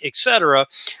concrete, etc.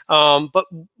 But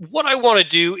what I want to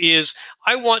do is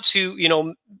I want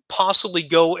to, possibly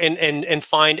go and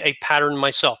find a pattern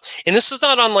myself. And this is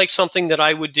not unlike something that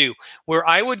I would do, where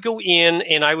I would go in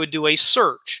and I would do a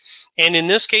search. And in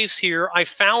this case here, I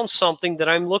found something that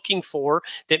I'm looking for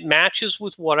that matches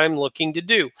with what I'm looking to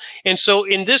do. And so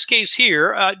in this case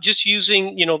here, just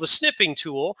using, the snipping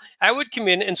tool, I would come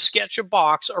in and sketch a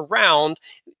box around,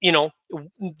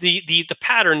 the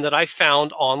pattern that I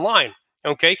found online.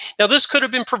 Okay, now this could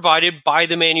have been provided by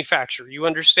the manufacturer, you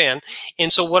understand.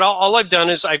 And so what all I've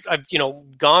done is I've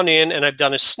gone in and I've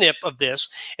done a snip of this,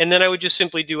 and then I would just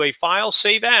simply do a file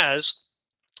save as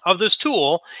of this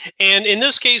tool. And in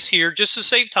this case here, just to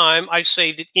save time, I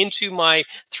saved it into my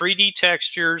 3D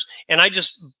textures, and I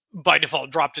just by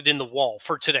default dropped it in the wall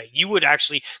for today. You would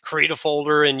actually create a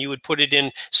folder and you would put it in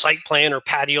site plan or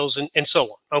patios and so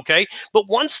on. Okay, but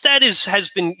once that has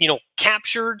been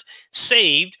captured,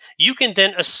 saved, you can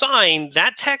then assign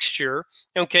that texture,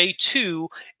 okay, to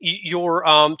your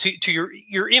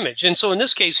your image. And so in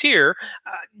this case here,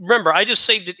 remember, I just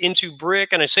saved it into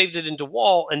brick and I saved it into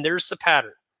wall, and there's the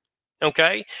pattern.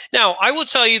 Okay. Now, I will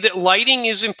tell you that lighting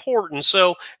is important.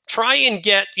 So try and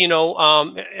get,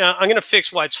 I'm going to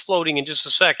fix why it's floating in just a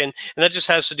second. And that just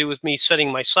has to do with me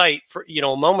setting my site for, a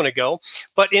moment ago.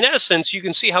 But in essence, you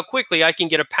can see how quickly I can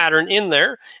get a pattern in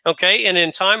there. Okay. And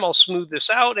in time, I'll smooth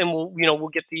this out, and we'll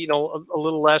get the, a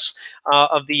little less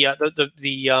of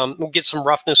we'll get some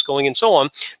roughness going and so on.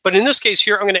 But in this case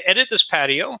here, I'm going to edit this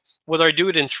patio, whether I do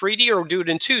it in 3D or do it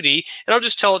in 2D, and I'll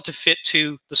just tell it to fit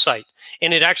to the site.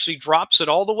 And it actually drops it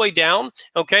all the way down.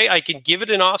 Okay, I can give it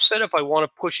an offset if I want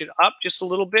to push it up just a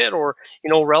little bit, or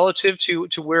relative to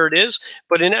where it is.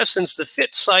 But in essence, the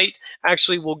fit site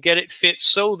actually will get it fit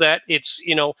so that it's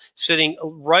sitting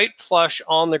right flush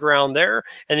on the ground there,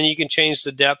 and then you can change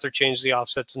the depth or change the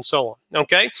offsets and so on.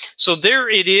 Okay, so there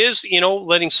it is.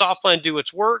 Letting SoftPlan do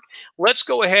its work. Let's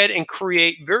go ahead and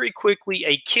create very quickly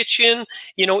a kitchen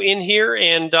in here,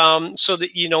 and so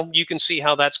that you can see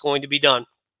how that's going to be done.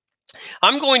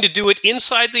 I'm going to do it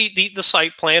inside the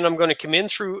site plan. I'm going to come in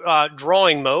through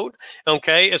drawing mode,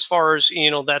 okay, as far as,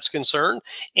 that's concerned.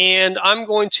 And I'm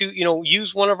going to,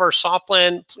 use one of our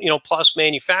SoftPlan, Plus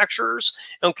manufacturers,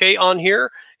 okay, on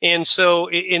here. And so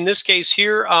in this case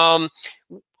here,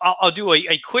 I'll do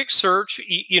a quick search,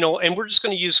 and we're just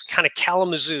going to use kind of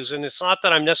Kalamazoo's. And it's not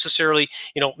that I'm necessarily,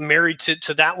 married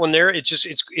to that one there.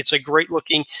 It's a great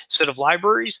looking set of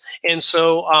libraries. And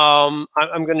so I'm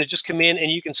going to just come in,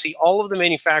 and you can see all of the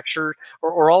manufacturer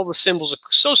or all the symbols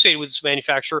associated with this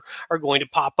manufacturer are going to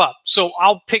pop up. So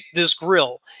I'll pick this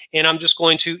grill, and I'm just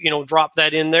going to, drop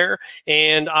that in there.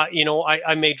 And,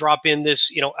 I may drop in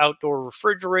this, outdoor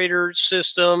refrigerator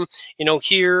system,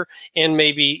 here, and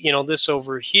maybe, this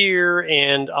over here,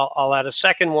 and I'll add a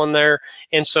second one there.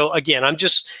 And so again, I'm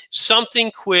just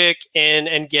something quick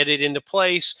and get it into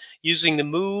place using the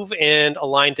move and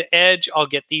align to edge. I'll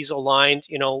get these aligned,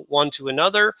 one to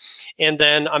another, and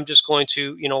then I'm just going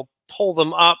to, pull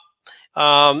them up,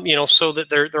 so that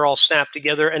they're all snapped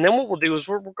together. And then what we'll do is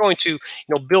we're going to,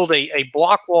 build a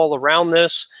block wall around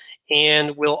this,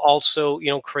 and we'll also,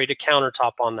 create a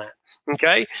countertop on that.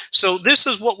 Okay, so this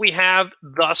is what we have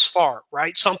thus far,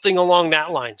 right? Something along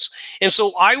that lines. And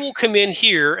so I will come in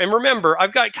here, and remember,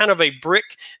 I've got kind of a brick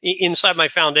inside my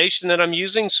foundation that I'm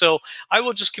using. So I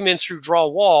will just come in through draw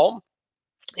wall,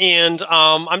 and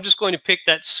I'm just going to pick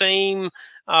that same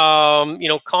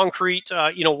concrete,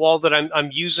 wall that I'm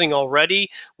using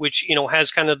already, which,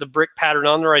 has kind of the brick pattern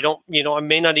on there. I don't, I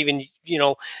may not even,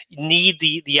 need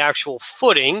the actual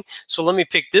footing. So let me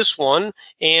pick this one,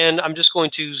 and I'm just going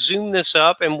to zoom this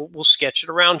up, and we'll sketch it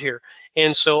around here.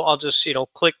 And so I'll just,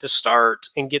 click to start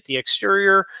and get the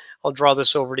exterior. I'll draw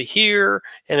this over to here,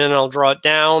 and then I'll draw it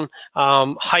down.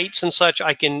 Heights and such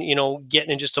I can, get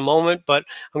in just a moment, but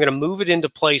I'm going to move it into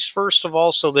place first of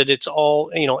all, so that it's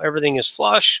all, everything is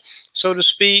flush, so to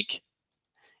speak.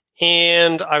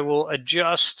 And I will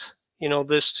adjust,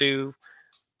 this to,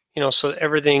 so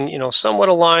everything, somewhat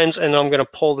aligns, and I'm going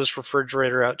to pull this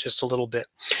refrigerator out just a little bit.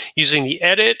 Using the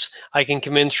edit, I can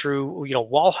come in through,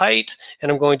 wall height, and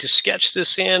I'm going to sketch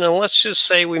this in, and let's just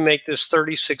say we make this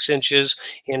 36 inches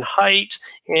in height,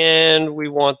 and we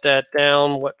want that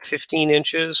down, 15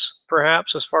 inches,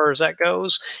 perhaps, as far as that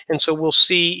goes. And so we'll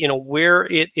see, where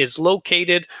it is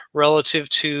located relative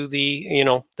to the,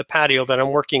 the patio that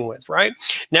I'm working with, right?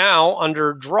 Now,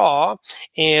 under draw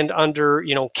and under,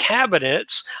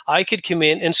 cabinets, I could come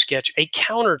in and sketch a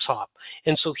countertop.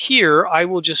 And so here I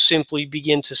will just simply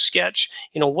begin to sketch,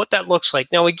 what that looks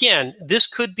like. Now, again, this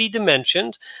could be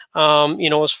dimensioned,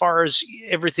 as far as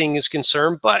everything is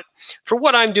concerned. But for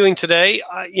what I'm doing today,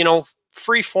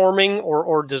 free forming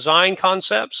or design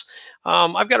concepts,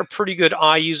 I've got a pretty good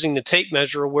eye using the tape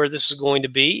measure where this is going to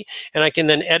be, and I can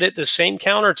then edit the same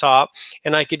countertop,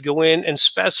 and I could go in and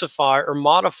specify or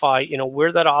modify,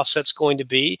 where that offset's going to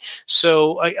be.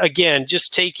 So again,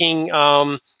 just taking,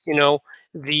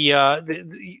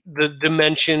 the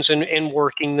dimensions and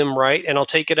working them right, and I'll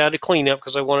take it out of cleanup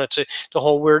because I want it to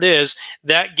hold where it is.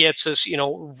 That gets us,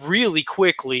 really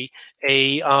quickly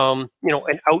an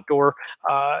outdoor,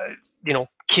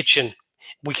 kitchen.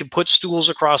 We can put stools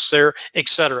across there,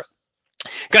 etc.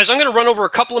 Guys, I'm going to run over a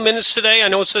couple of minutes today. I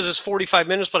know it says it's 45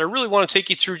 minutes, but I really want to take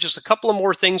you through just a couple of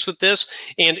more things with this,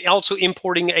 and also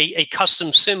importing a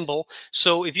custom symbol.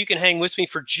 So if you can hang with me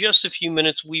for just a few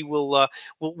minutes, we will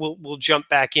we'll jump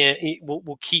back in.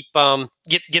 We'll keep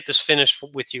get this finished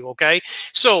with you. Okay.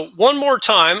 So one more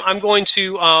time, I'm going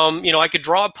to I could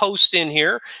draw a post in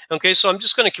here. Okay. So I'm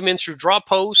just going to come in through draw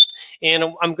post, and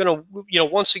I'm going to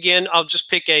once again, I'll just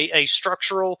pick a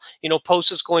structural post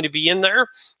that's going to be in there.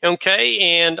 Okay.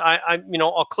 And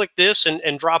I'll click this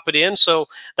and drop it in. So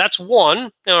that's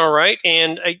one. All right.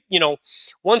 And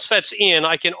once that's in,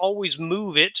 I can always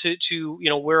move it to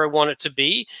where I want it to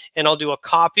be, and I'll do a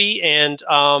copy and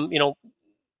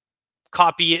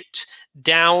copy it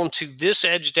down to this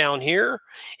edge down here.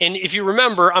 And if you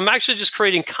remember, I'm actually just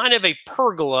creating kind of a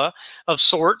pergola of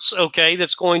sorts, okay,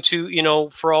 that's going to,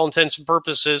 for all intents and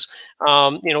purposes,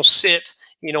 sit,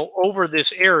 over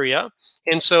this area.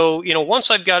 And so,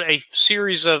 once I've got a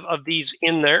series of these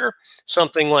in there,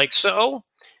 something like so,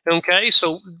 okay,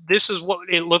 so this is what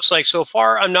it looks like so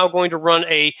far. I'm now going to run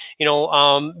a,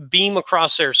 beam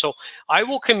across there. So I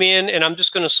will come in, and I'm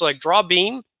just going to select draw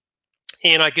beam,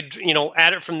 and I could,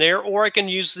 add it from there, or I can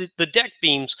use the deck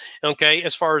beams, okay,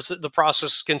 as far as the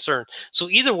process is concerned. So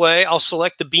either way, I'll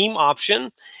select the beam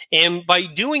option, and by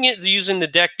doing it using the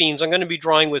deck beams, I'm going to be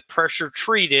drawing with pressure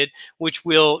treated, which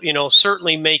will,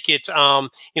 certainly make it, a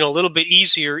little bit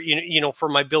easier, for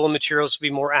my bill of materials to be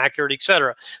more accurate,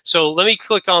 etc. So let me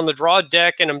click on the draw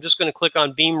deck, and I'm just going to click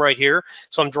on beam right here.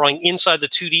 So I'm drawing inside the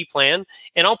 2D plan,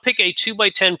 and I'll pick a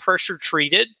 2x10 pressure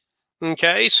treated.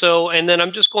 Okay, so, and then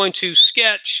I'm just going to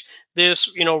sketch this,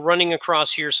 running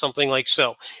across here, something like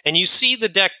so. And you see the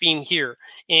deck beam here.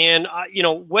 And,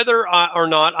 whether or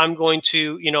not I'm going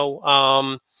to,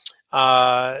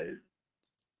 edit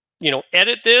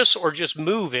this or just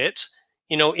move it,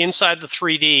 inside the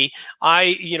 3D,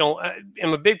 I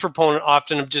am a big proponent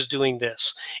often of just doing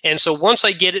this. And so once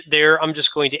I get it there, I'm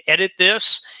just going to edit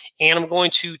this, and I'm going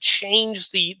to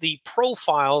change the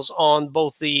profiles on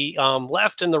both the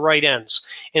left and the right ends.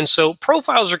 And so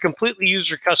profiles are completely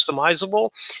user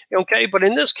customizable, okay? But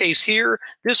in this case here,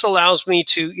 this allows me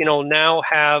to, now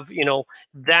have,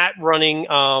 that running,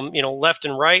 left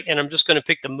and right, and I'm just going to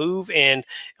pick the move and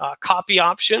copy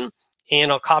option. And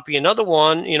I'll copy another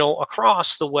one,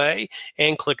 across the way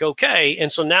and click OK. And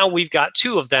so now we've got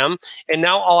two of them. And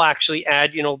now I'll actually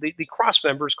add, the cross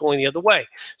members going the other way.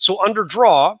 So under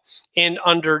draw and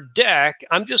under deck,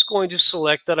 I'm just going to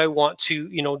select that I want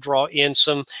to, draw in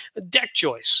some deck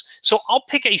joists. So I'll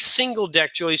pick a single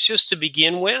deck joist just to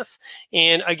begin with.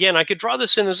 And again, I could draw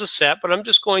this in as a set, but I'm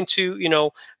just going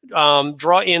to,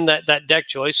 draw in that deck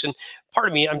joist. And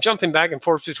pardon me, I'm jumping back and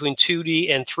forth between 2D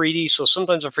and 3D, so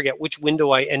sometimes I forget which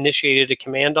window I initiated a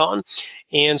command on.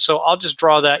 And so I'll just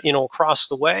draw that, across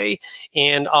the way,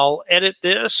 and I'll edit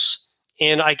this,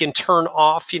 and I can turn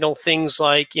off, things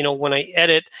like, when I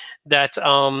edit that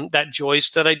that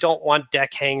joist, that I don't want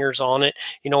deck hangers on it,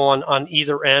 on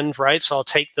either end, right? So I'll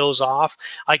take those off.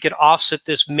 I could offset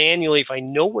this manually if I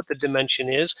know what the dimension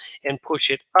is and push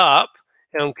it up.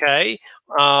 Okay.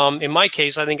 In my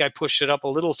case, I think I pushed it up a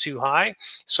little too high.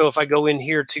 So if I go in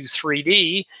here to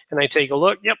 3D and I take a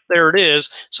look, yep, there it is.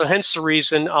 So hence the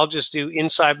reason I'll just do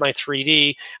inside my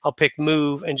 3D, I'll pick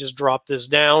move and just drop this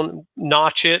down,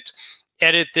 notch it,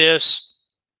 edit this.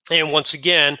 And once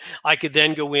again, I could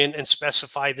then go in and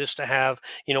specify this to have,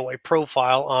 a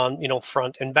profile on,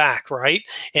 front and back, right?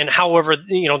 And however,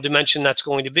 dimension that's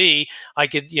going to be, I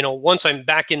could, once I'm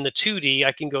back in the 2D,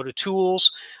 I can go to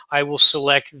tools. I will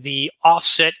select the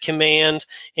offset command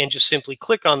and just simply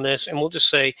click on this. And we'll just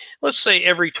say, let's say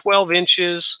every 12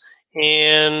 inches,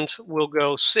 and we'll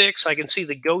go 6. I can see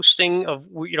the ghosting of,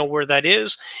 where that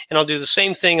is. And I'll do the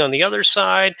same thing on the other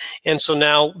side. And so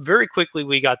now very quickly,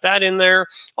 we got that in there.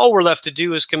 All we're left to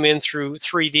do is come in through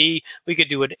 3D. We could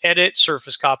do an edit,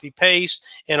 surface copy, paste,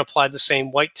 and apply the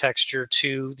same white texture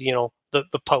to,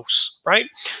 the posts, right?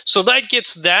 So that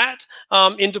gets that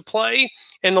into play.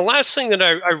 And the last thing that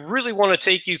I really want to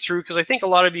take you through, because I think a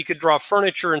lot of you could draw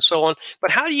furniture and so on, but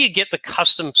how do you get the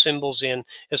custom symbols in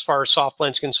as far as soft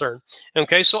plan's concerned?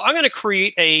 Okay, so I'm going to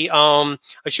create a, I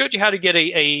showed you how to get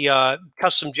a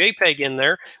custom JPEG in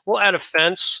there. We'll add a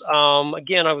fence.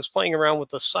 Again, I was playing around with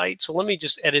the site, so let me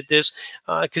just edit this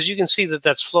because you can see that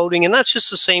that's floating, and that's just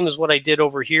the same as what I did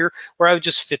over here, where I would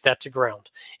just fit that to ground.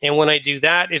 And when I do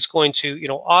that, it's going to,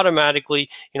 automatically,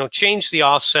 change the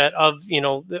offset of,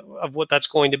 of what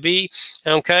that's going to be.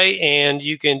 Okay. And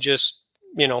you can just,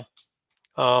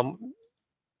 I'm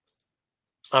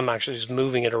actually just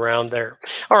moving it around there.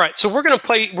 All right. So we're going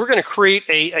to create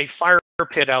a fire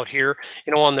pit out here,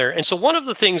 on there. And so one of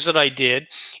the things that I did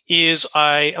is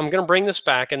I'm going to bring this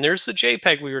back, and there's the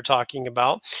JPEG we were talking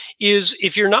about, is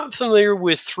if you're not familiar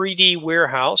with 3D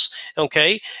Warehouse,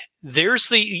 okay,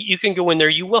 you can go in there.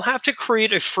 You will have to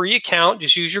create a free account.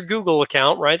 Just use your Google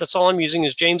account, right? That's all I'm using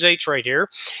is James H right here.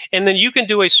 And then you can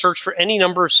do a search for any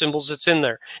number of symbols that's in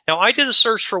there. Now, I did a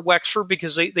search for Wexford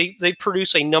because they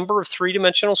produce a number of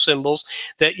three-dimensional symbols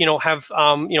that,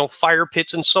 have, fire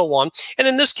pits and so on. And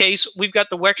in this case, we've got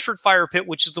the Wexford fire pit,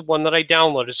 which is the one that I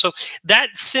downloaded. So that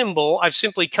symbol, I've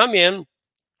simply come in,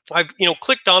 I've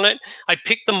clicked on it, I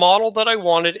picked the model that I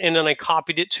wanted, and then I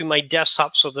copied it to my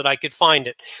desktop so that I could find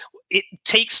it. It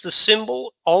takes the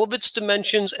symbol, all of its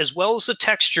dimensions, as well as the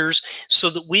textures, so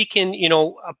that we can,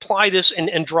 apply this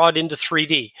and draw it into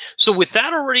 3D. So with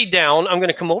that already down, I'm going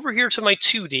to come over here to my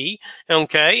 2D,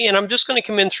 okay, and I'm just going to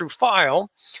come in through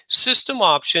File, System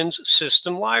Options,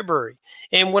 System Library.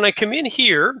 And when I come in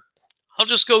here, I'll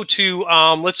just go to,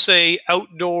 let's say,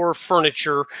 Outdoor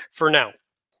Furniture for now.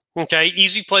 Okay,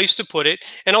 easy place to put it,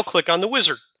 and I'll click on the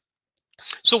wizard.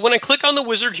 So when I click on the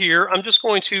wizard here, I'm just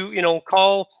going to,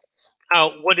 call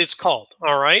out what it's called.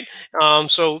 All right.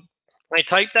 So I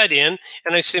type that in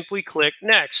and I simply click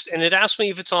next, and it asks me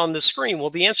if it's on the screen. Well,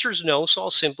 the answer is no, so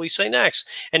I'll simply say next.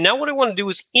 And now what I want to do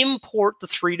is import the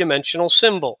three-dimensional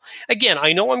symbol. Again,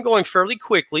 I know I'm going fairly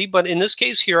quickly, but in this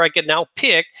case here, I can now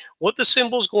pick what the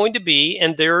symbol is going to be,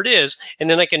 and there it is. And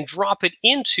then I can drop it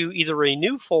into either a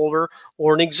new folder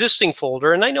or an existing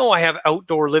folder. And I know I have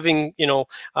outdoor living,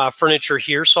 furniture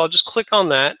here, so I'll just click on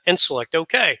that and select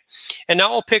OK. And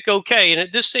now I'll pick OK. And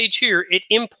at this stage here, it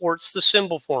imports the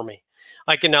symbol for me.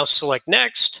 I can now select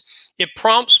next. It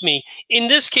prompts me. In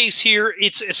this case here,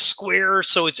 it's a square,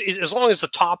 so it's as long as the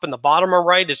top and the bottom are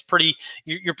right, it's pretty.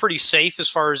 You're pretty safe as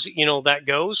far as that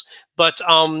goes. but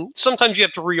sometimes you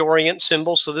have to reorient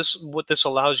symbols. So this is what this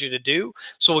allows you to do.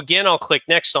 So again, I'll click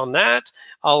next on that.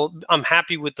 I'm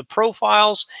happy with the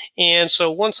profiles. And so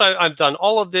once I've done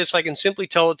all of this, I can simply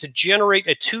tell it to generate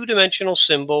a two-dimensional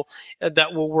symbol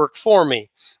that will work for me.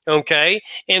 Okay.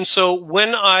 And so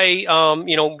when I,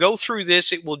 go through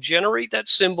this, it will generate that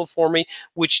symbol for me,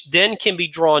 which then can be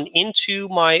drawn into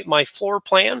my floor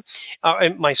plan,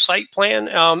 and my site plan,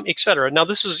 etc. Now,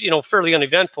 this is, fairly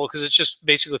uneventful because it's just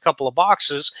basically a couple of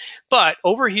boxes. But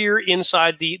over here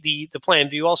inside the plan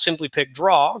view, I'll simply pick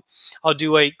draw. I'll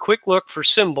do a quick look for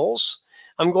symbols.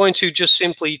 I'm going to just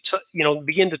simply,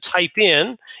 begin to type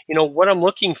in, what I'm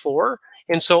looking for.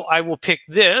 And so I will pick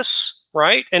this,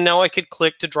 right? And now I could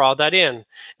click to draw that in.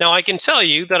 Now I can tell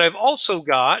you that I've also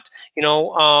got,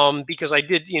 because I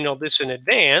did, this in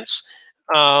advance,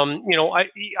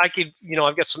 I could,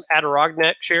 I've got some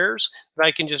Adirondack chairs that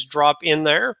I can just drop in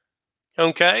there.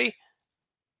 Okay.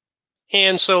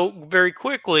 And so very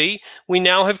quickly, we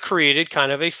now have created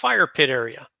kind of a fire pit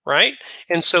area, right?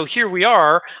 And so here we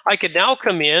are. I could now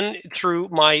come in through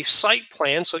my site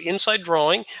plan. So inside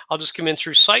drawing, I'll just come in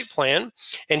through site plan.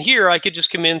 And here I could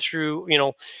just come in through,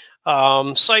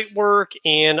 site work,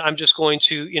 and I'm just going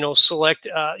to, select,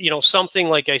 something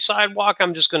like a sidewalk.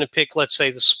 I'm just going to pick, let's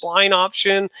say, the spline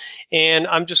option, and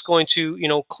I'm just going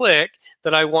to, click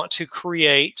that I want to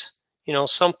create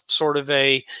some sort of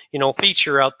a,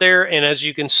 feature out there. And as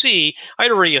you can see, I'd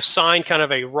already assigned kind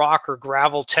of a rock or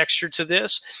gravel texture to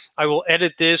this. I will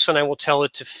edit this and I will tell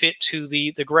it to fit to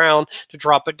the ground to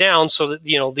drop it down so that,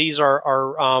 these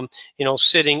are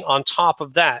sitting on top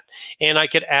of that. And I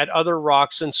could add other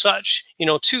rocks and such,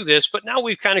 to this. But now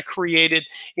we've kind of created,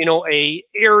 a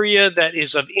area that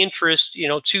is of interest,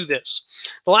 to this.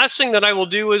 The last thing that I will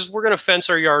do is we're going to fence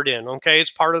our yard in. Okay.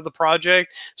 It's part of the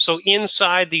project. So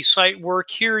inside the site work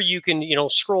here, you can,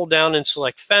 scroll down and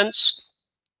select fence.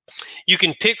 You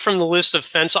can pick from the list of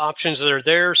fence options that are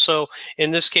there. So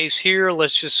in this case here,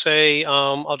 let's just say,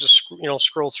 I'll just,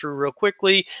 scroll through real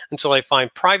quickly until I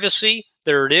find privacy.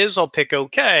 There it is. I'll pick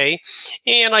OK.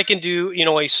 And I can do,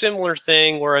 a similar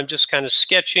thing where I'm just kind of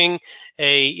sketching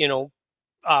a,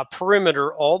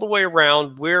 perimeter all the way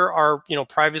around where our,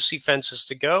 privacy fence is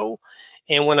to go.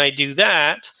 And when I do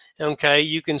that, okay,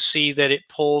 you can see that it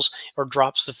pulls or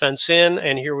drops the fence in,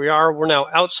 and here we are. We're now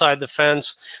outside the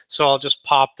fence, so I'll just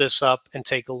pop this up and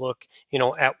take a look,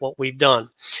 at what we've done.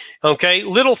 Okay,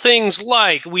 little things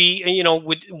like we,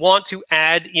 would want to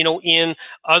add, in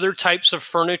other types of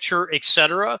furniture,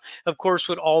 etc. Of course,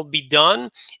 would all be done.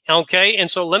 Okay,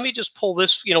 and so let me just pull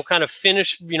this, kind of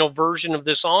finished, version of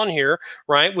this on here,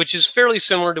 right, which is fairly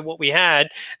similar to what we had.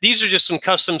 These are just some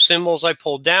custom symbols I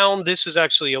pulled down. This is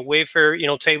actually a Wayfair,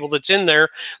 table that's in there.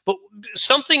 But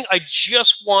something I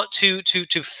just want to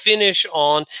finish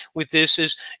on with this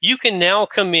is you can now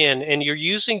come in and you're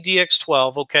using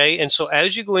DX12, okay? And so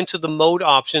as you go into the mode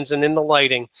options and in the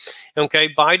lighting, okay,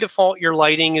 by default your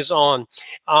lighting is on.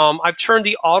 I've turned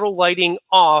the auto lighting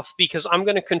off because I'm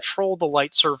going to control the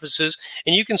light surfaces,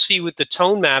 and you can see with the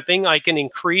tone mapping I can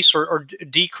increase or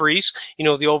decrease,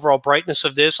 the overall brightness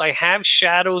of this. I have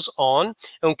shadows on,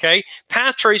 okay?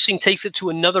 Path tracing takes it to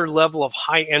another level of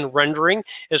high-end rendering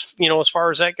as far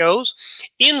as that goes.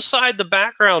 Inside the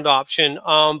background option,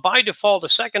 by default a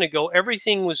second ago,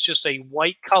 everything was just a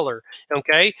white color,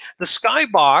 okay? The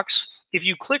skybox, if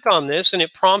you click on this and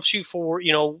it prompts you for,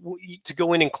 to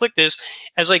go in and click this,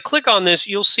 as I click on this,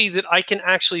 you'll see that I can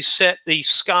actually set the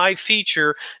sky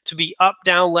feature to be up,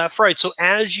 down, left, right. So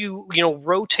as you,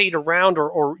 rotate around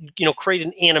or create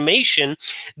an animation,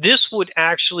 this would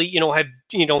actually, have,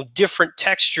 different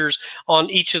textures on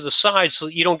each of the sides so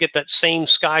that you don't get that same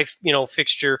sky,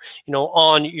 fixture,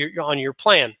 on your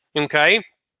plan. Okay.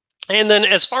 And then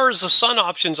as far as the sun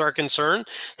options are concerned,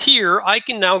 here I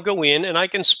can now go in and I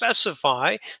can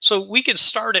specify. So we could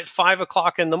start at 5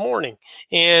 o'clock in the morning.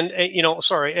 And,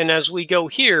 and as we go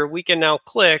here, we can now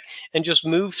click and just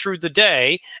move through the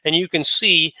day. And you can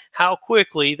see how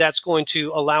quickly that's going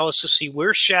to allow us to see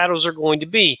where shadows are going to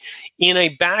be. In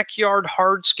a backyard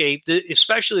hardscape,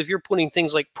 especially if you're putting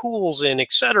things like pools in,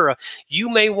 etc.,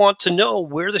 you may want to know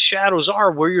where the shadows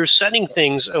are, where you're setting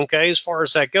things, okay, as far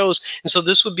as that goes. And so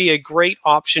this would be a great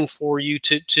option for you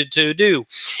to do.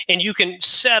 And you can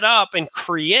set up and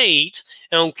create,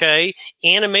 okay,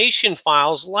 animation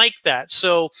files like that.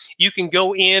 So you can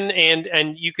go in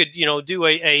and you could, do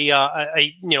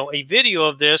a video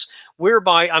of this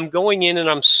whereby I'm going in and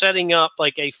I'm setting up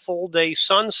like a full day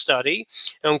sun study,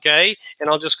 okay? And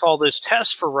I'll just call this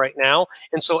test for right now.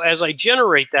 And so as I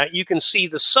generate that, you can see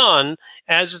the sun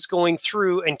as it's going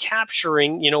through and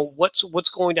capturing, what's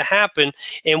going to happen.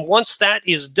 And once that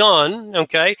is done,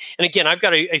 okay, and again, I've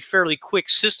got a fairly quick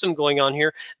system going on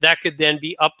here that could then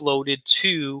be uploaded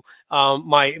to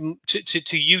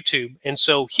to YouTube. And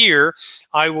so here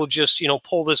I will just,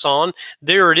 pull this on.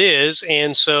 There it is.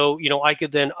 And so, I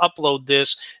could then upload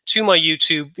this to my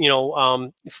YouTube,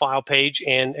 file page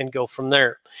and go from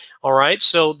there. All right.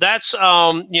 So that's,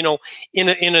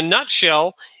 in a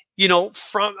nutshell,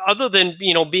 from other than,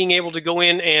 being able to go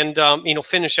in and,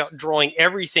 finish out drawing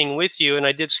everything with you. And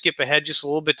I did skip ahead just a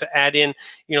little bit to add in,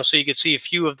 so you could see a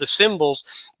few of the symbols,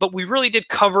 but we really did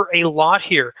cover a lot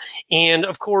here. And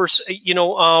of course,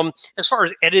 as far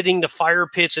as editing the fire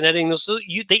pits and editing those,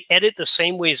 they edit the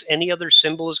same way as any other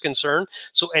symbol is concerned.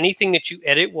 So anything that you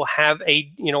edit will have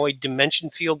a dimension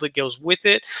field that goes with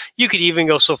it. You could even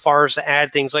go so far as to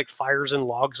add things like fires and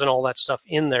logs and all that stuff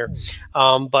in there.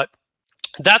 But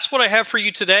that's what I have for you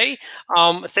today.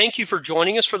 Thank you for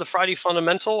joining us for the Friday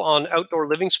Fundamental on outdoor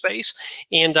living space.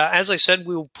 And as I said,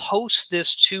 we will post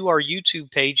this to our YouTube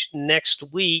page next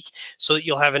week so that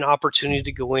you'll have an opportunity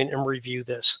to go in and review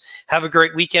this. Have a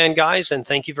great weekend, guys, and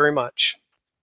thank you very much.